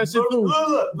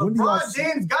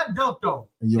James got dunked on.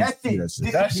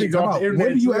 That shit got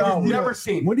never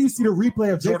seen. When do you see the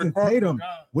replay of Jason Tatum?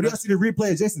 When do you see the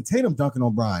replay of Jason Tatum dunking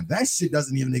on Brian? That shit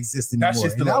doesn't even exist anymore.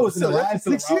 That was in the last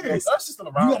 6 years. That's just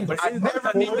around. I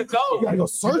never need to go. You gotta go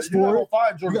search for it.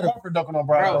 Find Jordan Crawford dunking on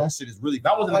Brian. That shit is really.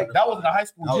 That was in the high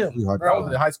school gym. That was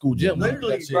in the high school gym.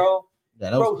 Literally, bro. Yeah,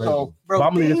 that was crazy. Bro,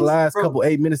 I'm gonna need this last couple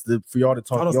 8 minutes for y'all to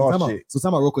talk y'all shit. So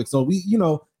time out real quick. So we,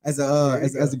 as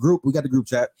a group, we got the group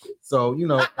chat. So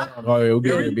we'll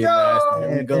be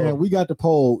nasty. And we got the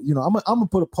poll. I'm gonna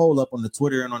put a poll up on the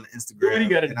Twitter and on the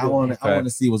Instagram. And I want to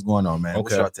see what's going on, man.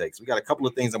 What's your takes? We got a couple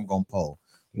of things I'm gonna poll.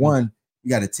 One,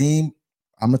 we got a team.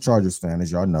 I'm a Chargers fan,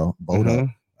 as y'all know. Both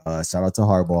up. Shout out to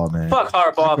Harbaugh, man. Fuck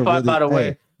Harbaugh, by the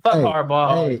way. Fuck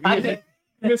Harbaugh. I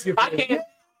can't.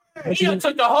 He done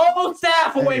took the whole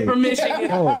staff away from Michigan.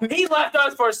 He left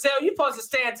us for sale. You supposed to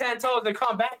stand 10 toes and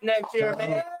come back next year,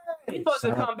 man. He supposed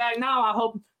to come back now. I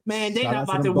hope, man, they not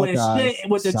about to win shit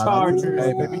with the Chargers.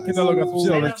 Hey, baby, Canelo got some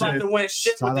shit on their chest. They not about to win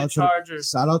shit with the Chargers.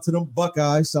 Shout out to them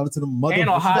Buckeyes. Shout out to them motherfuckers. And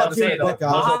Ohio State.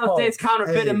 Ohio State's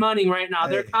counterfeiting money right now.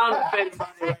 They're counterfeiting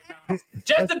money right now.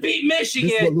 Just to beat Michigan.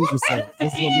 This is what losers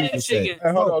say. Hey,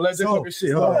 hold on, let's just look at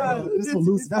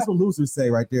shit. That's what losers say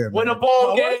right there, man. Win a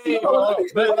bowl game.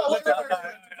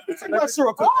 I'm not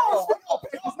sure.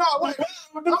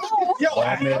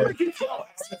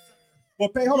 Well,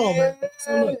 Pay, hold on, man.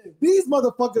 So look, these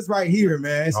motherfuckers right here,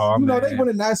 man. They won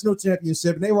a national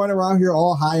championship and they run around here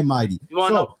all high and mighty.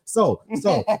 So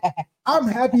I'm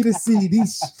happy to see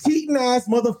these cheating ass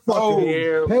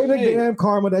motherfuckers pay the damn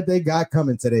karma that they got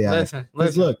coming today.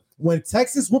 Listen. Look, when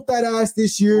Texas whooped that ass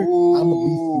this year, I'm gonna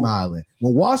be smiling.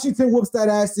 When Washington whoops that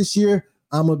ass this year,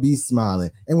 I'm gonna be smiling.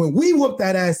 And when we whoop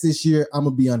that ass this year, I'm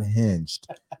gonna be unhinged.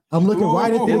 I'm looking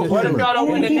right at them. What if y'all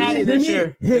don't win the natty this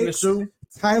year?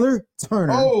 Tyler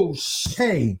Turner.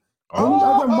 Hey, any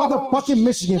other motherfucking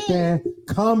Michigan fan,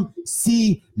 come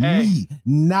see me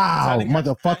now,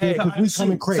 motherfucker, because we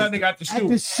coming crazy. Sunday got the shoe.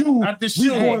 At the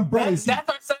shoe. We going crazy. That's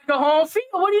our second home field.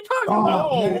 What are you talking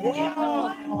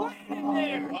about?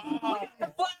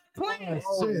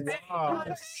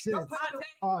 Shit.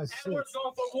 Edwards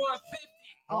going for 150.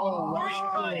 We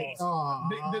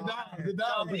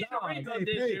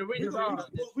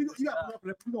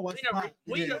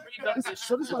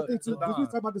So this is my thing too. We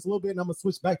talk about this a little bit, and I'm gonna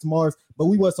switch back to Mars. But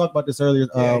we was talking about this earlier.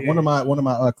 One of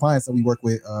my clients that we work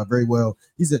with very well.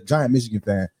 He's a giant Michigan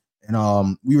fan,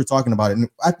 and we were talking about it. And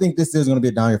I think this is going to be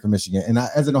a down year for Michigan. And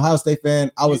as an Ohio State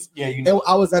fan, I was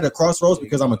at a crossroads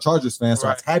because I'm a Chargers fan, so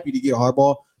I was happy to get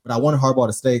Harbaugh, but I wanted Harbaugh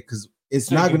to stay because it's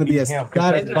not going to be as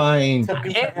satisfying.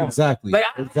 Exactly. Like,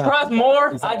 I trust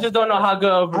more. I just don't know how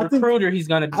good of a recruiter he's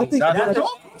going to be. I think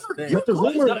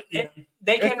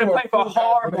they came to play for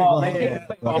Harbaugh.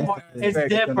 It's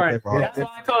different. That's why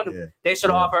I told them they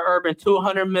should offer Urban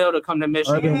 $200 million to come to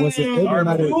Michigan. You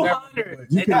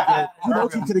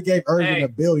could have gave Urban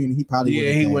 $1 billion. He probably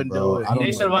he wouldn't do it.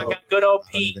 They should have got good old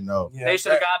Pete. They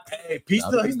should have got Pete. He's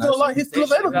still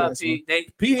available.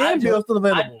 Pete and Bill's still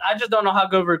available. I just don't know how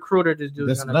good of a recruiter this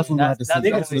dude is going to be. That's what we have to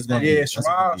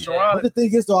see. Sharon. But the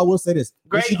thing is, though, I will say this: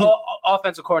 great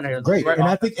offensive coordinator. Great, and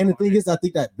I think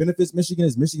that benefits Michigan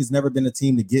is Michigan's never been a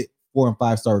team to get 4- and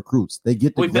 5-star recruits. They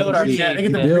get the build our team. They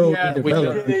build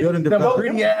and develop.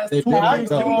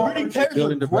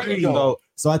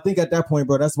 So I think at that point,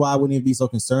 bro, that's why I wouldn't even be so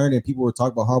concerned. And people were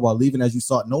talking about Harbaugh leaving, as you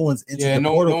saw. No one's entered the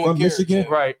portal from Michigan,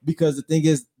 right? Because the thing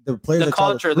is, the players, the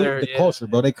culture there, the culture,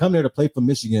 bro. They come there to play for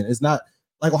Michigan. It's not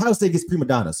like Ohio State gets prima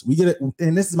donnas. We get it,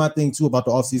 and this is my thing too about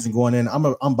the offseason going in.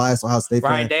 I'm biased Ohio State fan.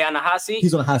 Ryan Day on the hot seat.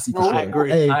 He's on the hot seat. I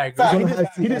agree. I agree.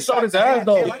 He didn't show his ass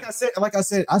though. Like I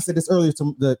said this earlier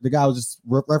to the guy I was just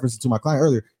referencing to my client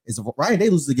earlier. Is if Ryan Day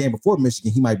loses the game before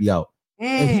Michigan, he might be out.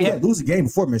 And he can't lose a game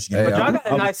before Michigan. But y'all got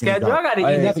a nice schedule. Y'all got an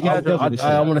easy schedule.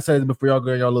 I want to say this before y'all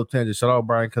go in y'all little tangent. Shout out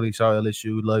Brian Kelly. Shout out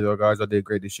LSU. Love y'all guys. I did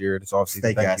great this year. This offseason.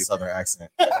 Fake ass Southern accent.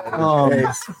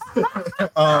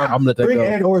 I'm let that bring go.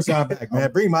 Ed Orgeron back,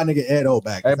 man. Bring my nigga Ed O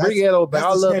back. Hey, bring Ed O back.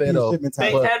 I love Ed O. Big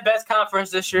Ten best conference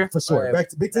this year. For sure.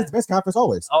 Big Ten's best conference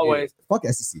always. Always. Fuck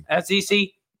SEC. SEC.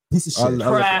 Piece of shit.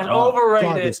 Trash.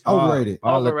 Overrated.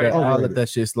 I'll let that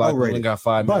shit slide. We only got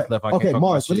 5 minutes left. Okay,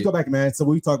 Mars, let me go back, man. So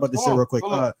we talk about this shit real quick.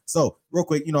 Real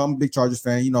quick, I'm a big Chargers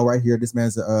fan. Right here, this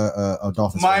man's a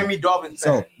Dolphins fan. Miami Dolphins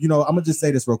fan. So, I'm gonna just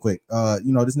say this real quick.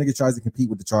 This nigga tries to compete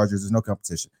with the Chargers. There's no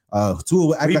competition.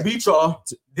 We beat y'all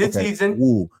this season.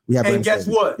 Woo. We have and guess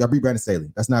what? Y'all beat Brandon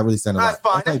Staley. That's not really saying a lot.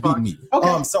 That's fine. Me.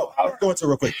 Okay. So I'll go into it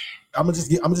real quick. I'm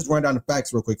just run down the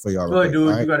facts real quick for y'all. Go ahead,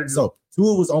 dude. You gotta do. So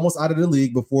Tua was almost out of the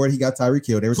league before he got Tyreek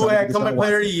Hill. They were trying to get Deshaun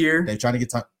player of the year. They were trying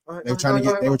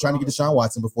to get Deshaun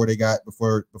Watson before they got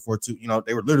before Tua.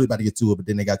 They were literally about to get Tua, but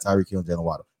then they got Tyreek Hill and Jalen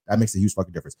Waddle. That makes a huge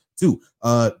fucking difference. 2,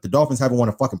 the Dolphins haven't won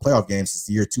a fucking playoff game since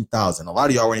the year 2000. A lot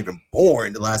of y'all weren't even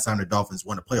born the last time the Dolphins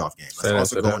won a playoff game.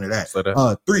 Let's also go into that.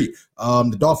 3,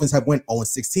 the Dolphins have went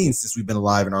 0-16 since we've been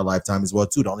alive in our lifetime as well,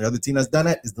 too. The only other team that's done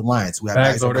that is the Lions, who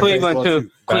have Cleveland,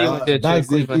 too. Cleveland did.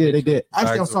 Yeah, they did.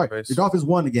 Actually, I'm sorry. The Dolphins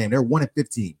won the game. They're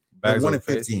 1-15. Bags 1 or and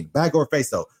 15. Bag or face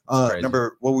though.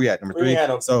 Number what we at? Number 3.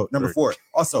 So number 4.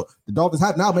 Also, the Dolphins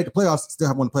have now made the playoffs. Still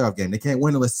have won the playoff game. They can't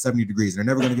win unless it's 70 degrees. They're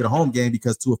never going to get a home game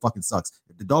because Tua fucking sucks.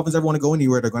 If the Dolphins ever want to go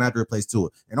anywhere, they're going to have to replace Tua.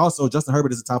 And also, Justin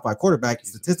Herbert is a top 5 quarterback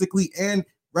statistically and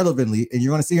relevantly, and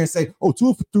you're going to sit here and say, "Oh,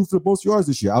 Tua threw for the most yards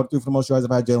this year." I would threw for the most yards.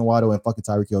 I've had Jalen Waddle and fucking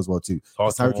Tyreek Hill as well too.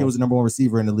 Tyreek Hill was the number 1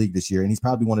 receiver in the league this year, and he's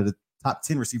probably one of the top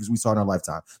 10 receivers we saw in our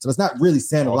lifetime. So it's not really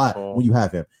saying a lot when you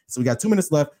have him. So we got 2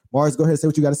 minutes left. Mars, go ahead and say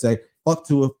what you got to say. Fuck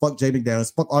Tua, fuck Jay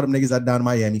McDaniels, fuck all them niggas out down in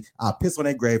Miami. I'll piss on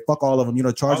that grave. Fuck all of them. You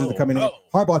know, Chargers are coming in.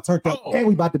 Harbaugh turned up, and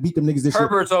we about to beat them niggas this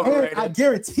Herbert's year. overrated. And I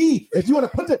guarantee, if you want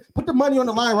to put the money on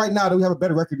the line right now, that we have a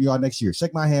better record than y'all next year.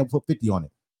 Shake my hand, put 50 on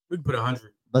it. We can put 100.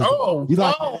 You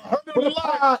like Herbert on the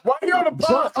line. Why you on the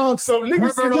pod? So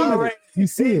niggas see it. You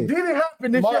see it. Didn't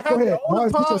happen. If Mars, go ahead.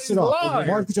 Mars, pod, get your shit off.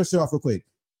 Mars, get your shit off real quick.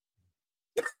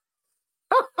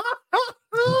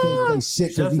 He can't say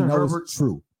shit because he knows it's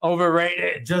true.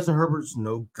 Overrated. Justin Herbert's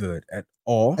no good at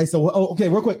all. Hey, so okay,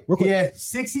 real quick. Yeah,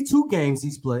 62 games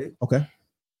he's played. Okay.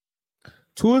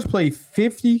 Tua's played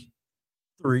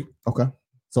 53. Okay.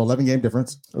 So 11 game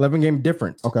difference. 11 game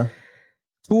difference. Okay.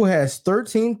 Tua has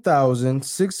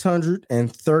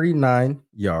 13,639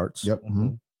 yards. Yep. Mm-hmm.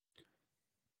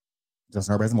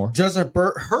 Justin Herbert has more. Justin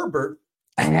Herbert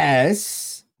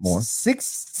has more.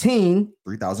 16.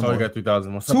 3,000 Oh, more. you got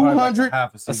 3,000 more. 200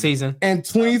 half A season. and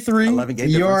 23 11 game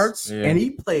yards. Yeah. And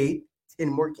he played 10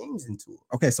 more games than Tua.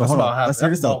 Okay, so That's hold about on. half. Let's hear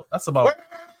this though. That's about.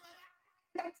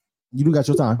 You do got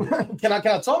your time. Can I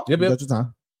talk? Yep, You yep. got your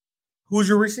time. Who's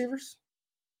your receivers?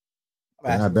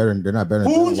 They're not better. They're not better.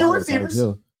 Who's your Waddle, receivers? Tyreek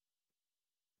Hill.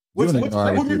 Who's Even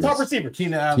our your top receivers. receiver?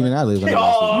 Keenan Allen. Keenan Allen. is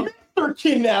Oh, Mr.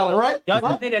 Keenan Allen, right? Y'all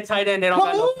just need a tight end. They don't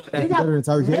got no. Is he better than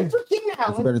Tyreek Hill? Mr. Keenan Is he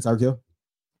Allen. better than Tyreek Hill?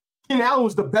 Keenan Allen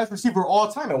was the best receiver of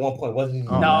all time at one point, wasn't he?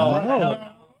 Oh, No.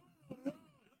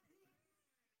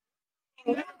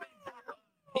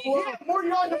 More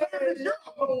yards than your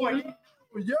point.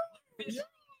 His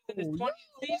 20th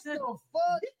season.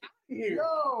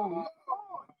 Yo,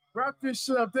 wrap this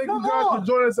shit up. Thank Come you guys on. for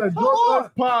joining us at Come Drunk on.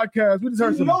 Us Podcast. We just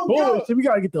heard some No bullshit. good. We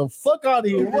gotta get the fuck out of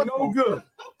here. It's no good.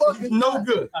 It's no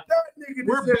good. That nigga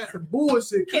We're just said back. some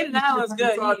bullshit. Keenan Allen's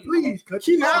good. Please, cut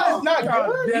Keenan this Allen's out. not God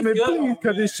good. damn it, He's good. please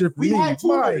cut this shit for We me. had 2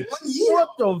 Mike, 1 year. what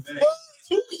the fuck?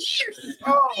 2 years.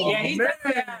 Oh, Yeah, he's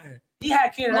man. He had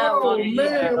Keenan Allen. Oh, on the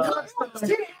year.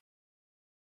 man.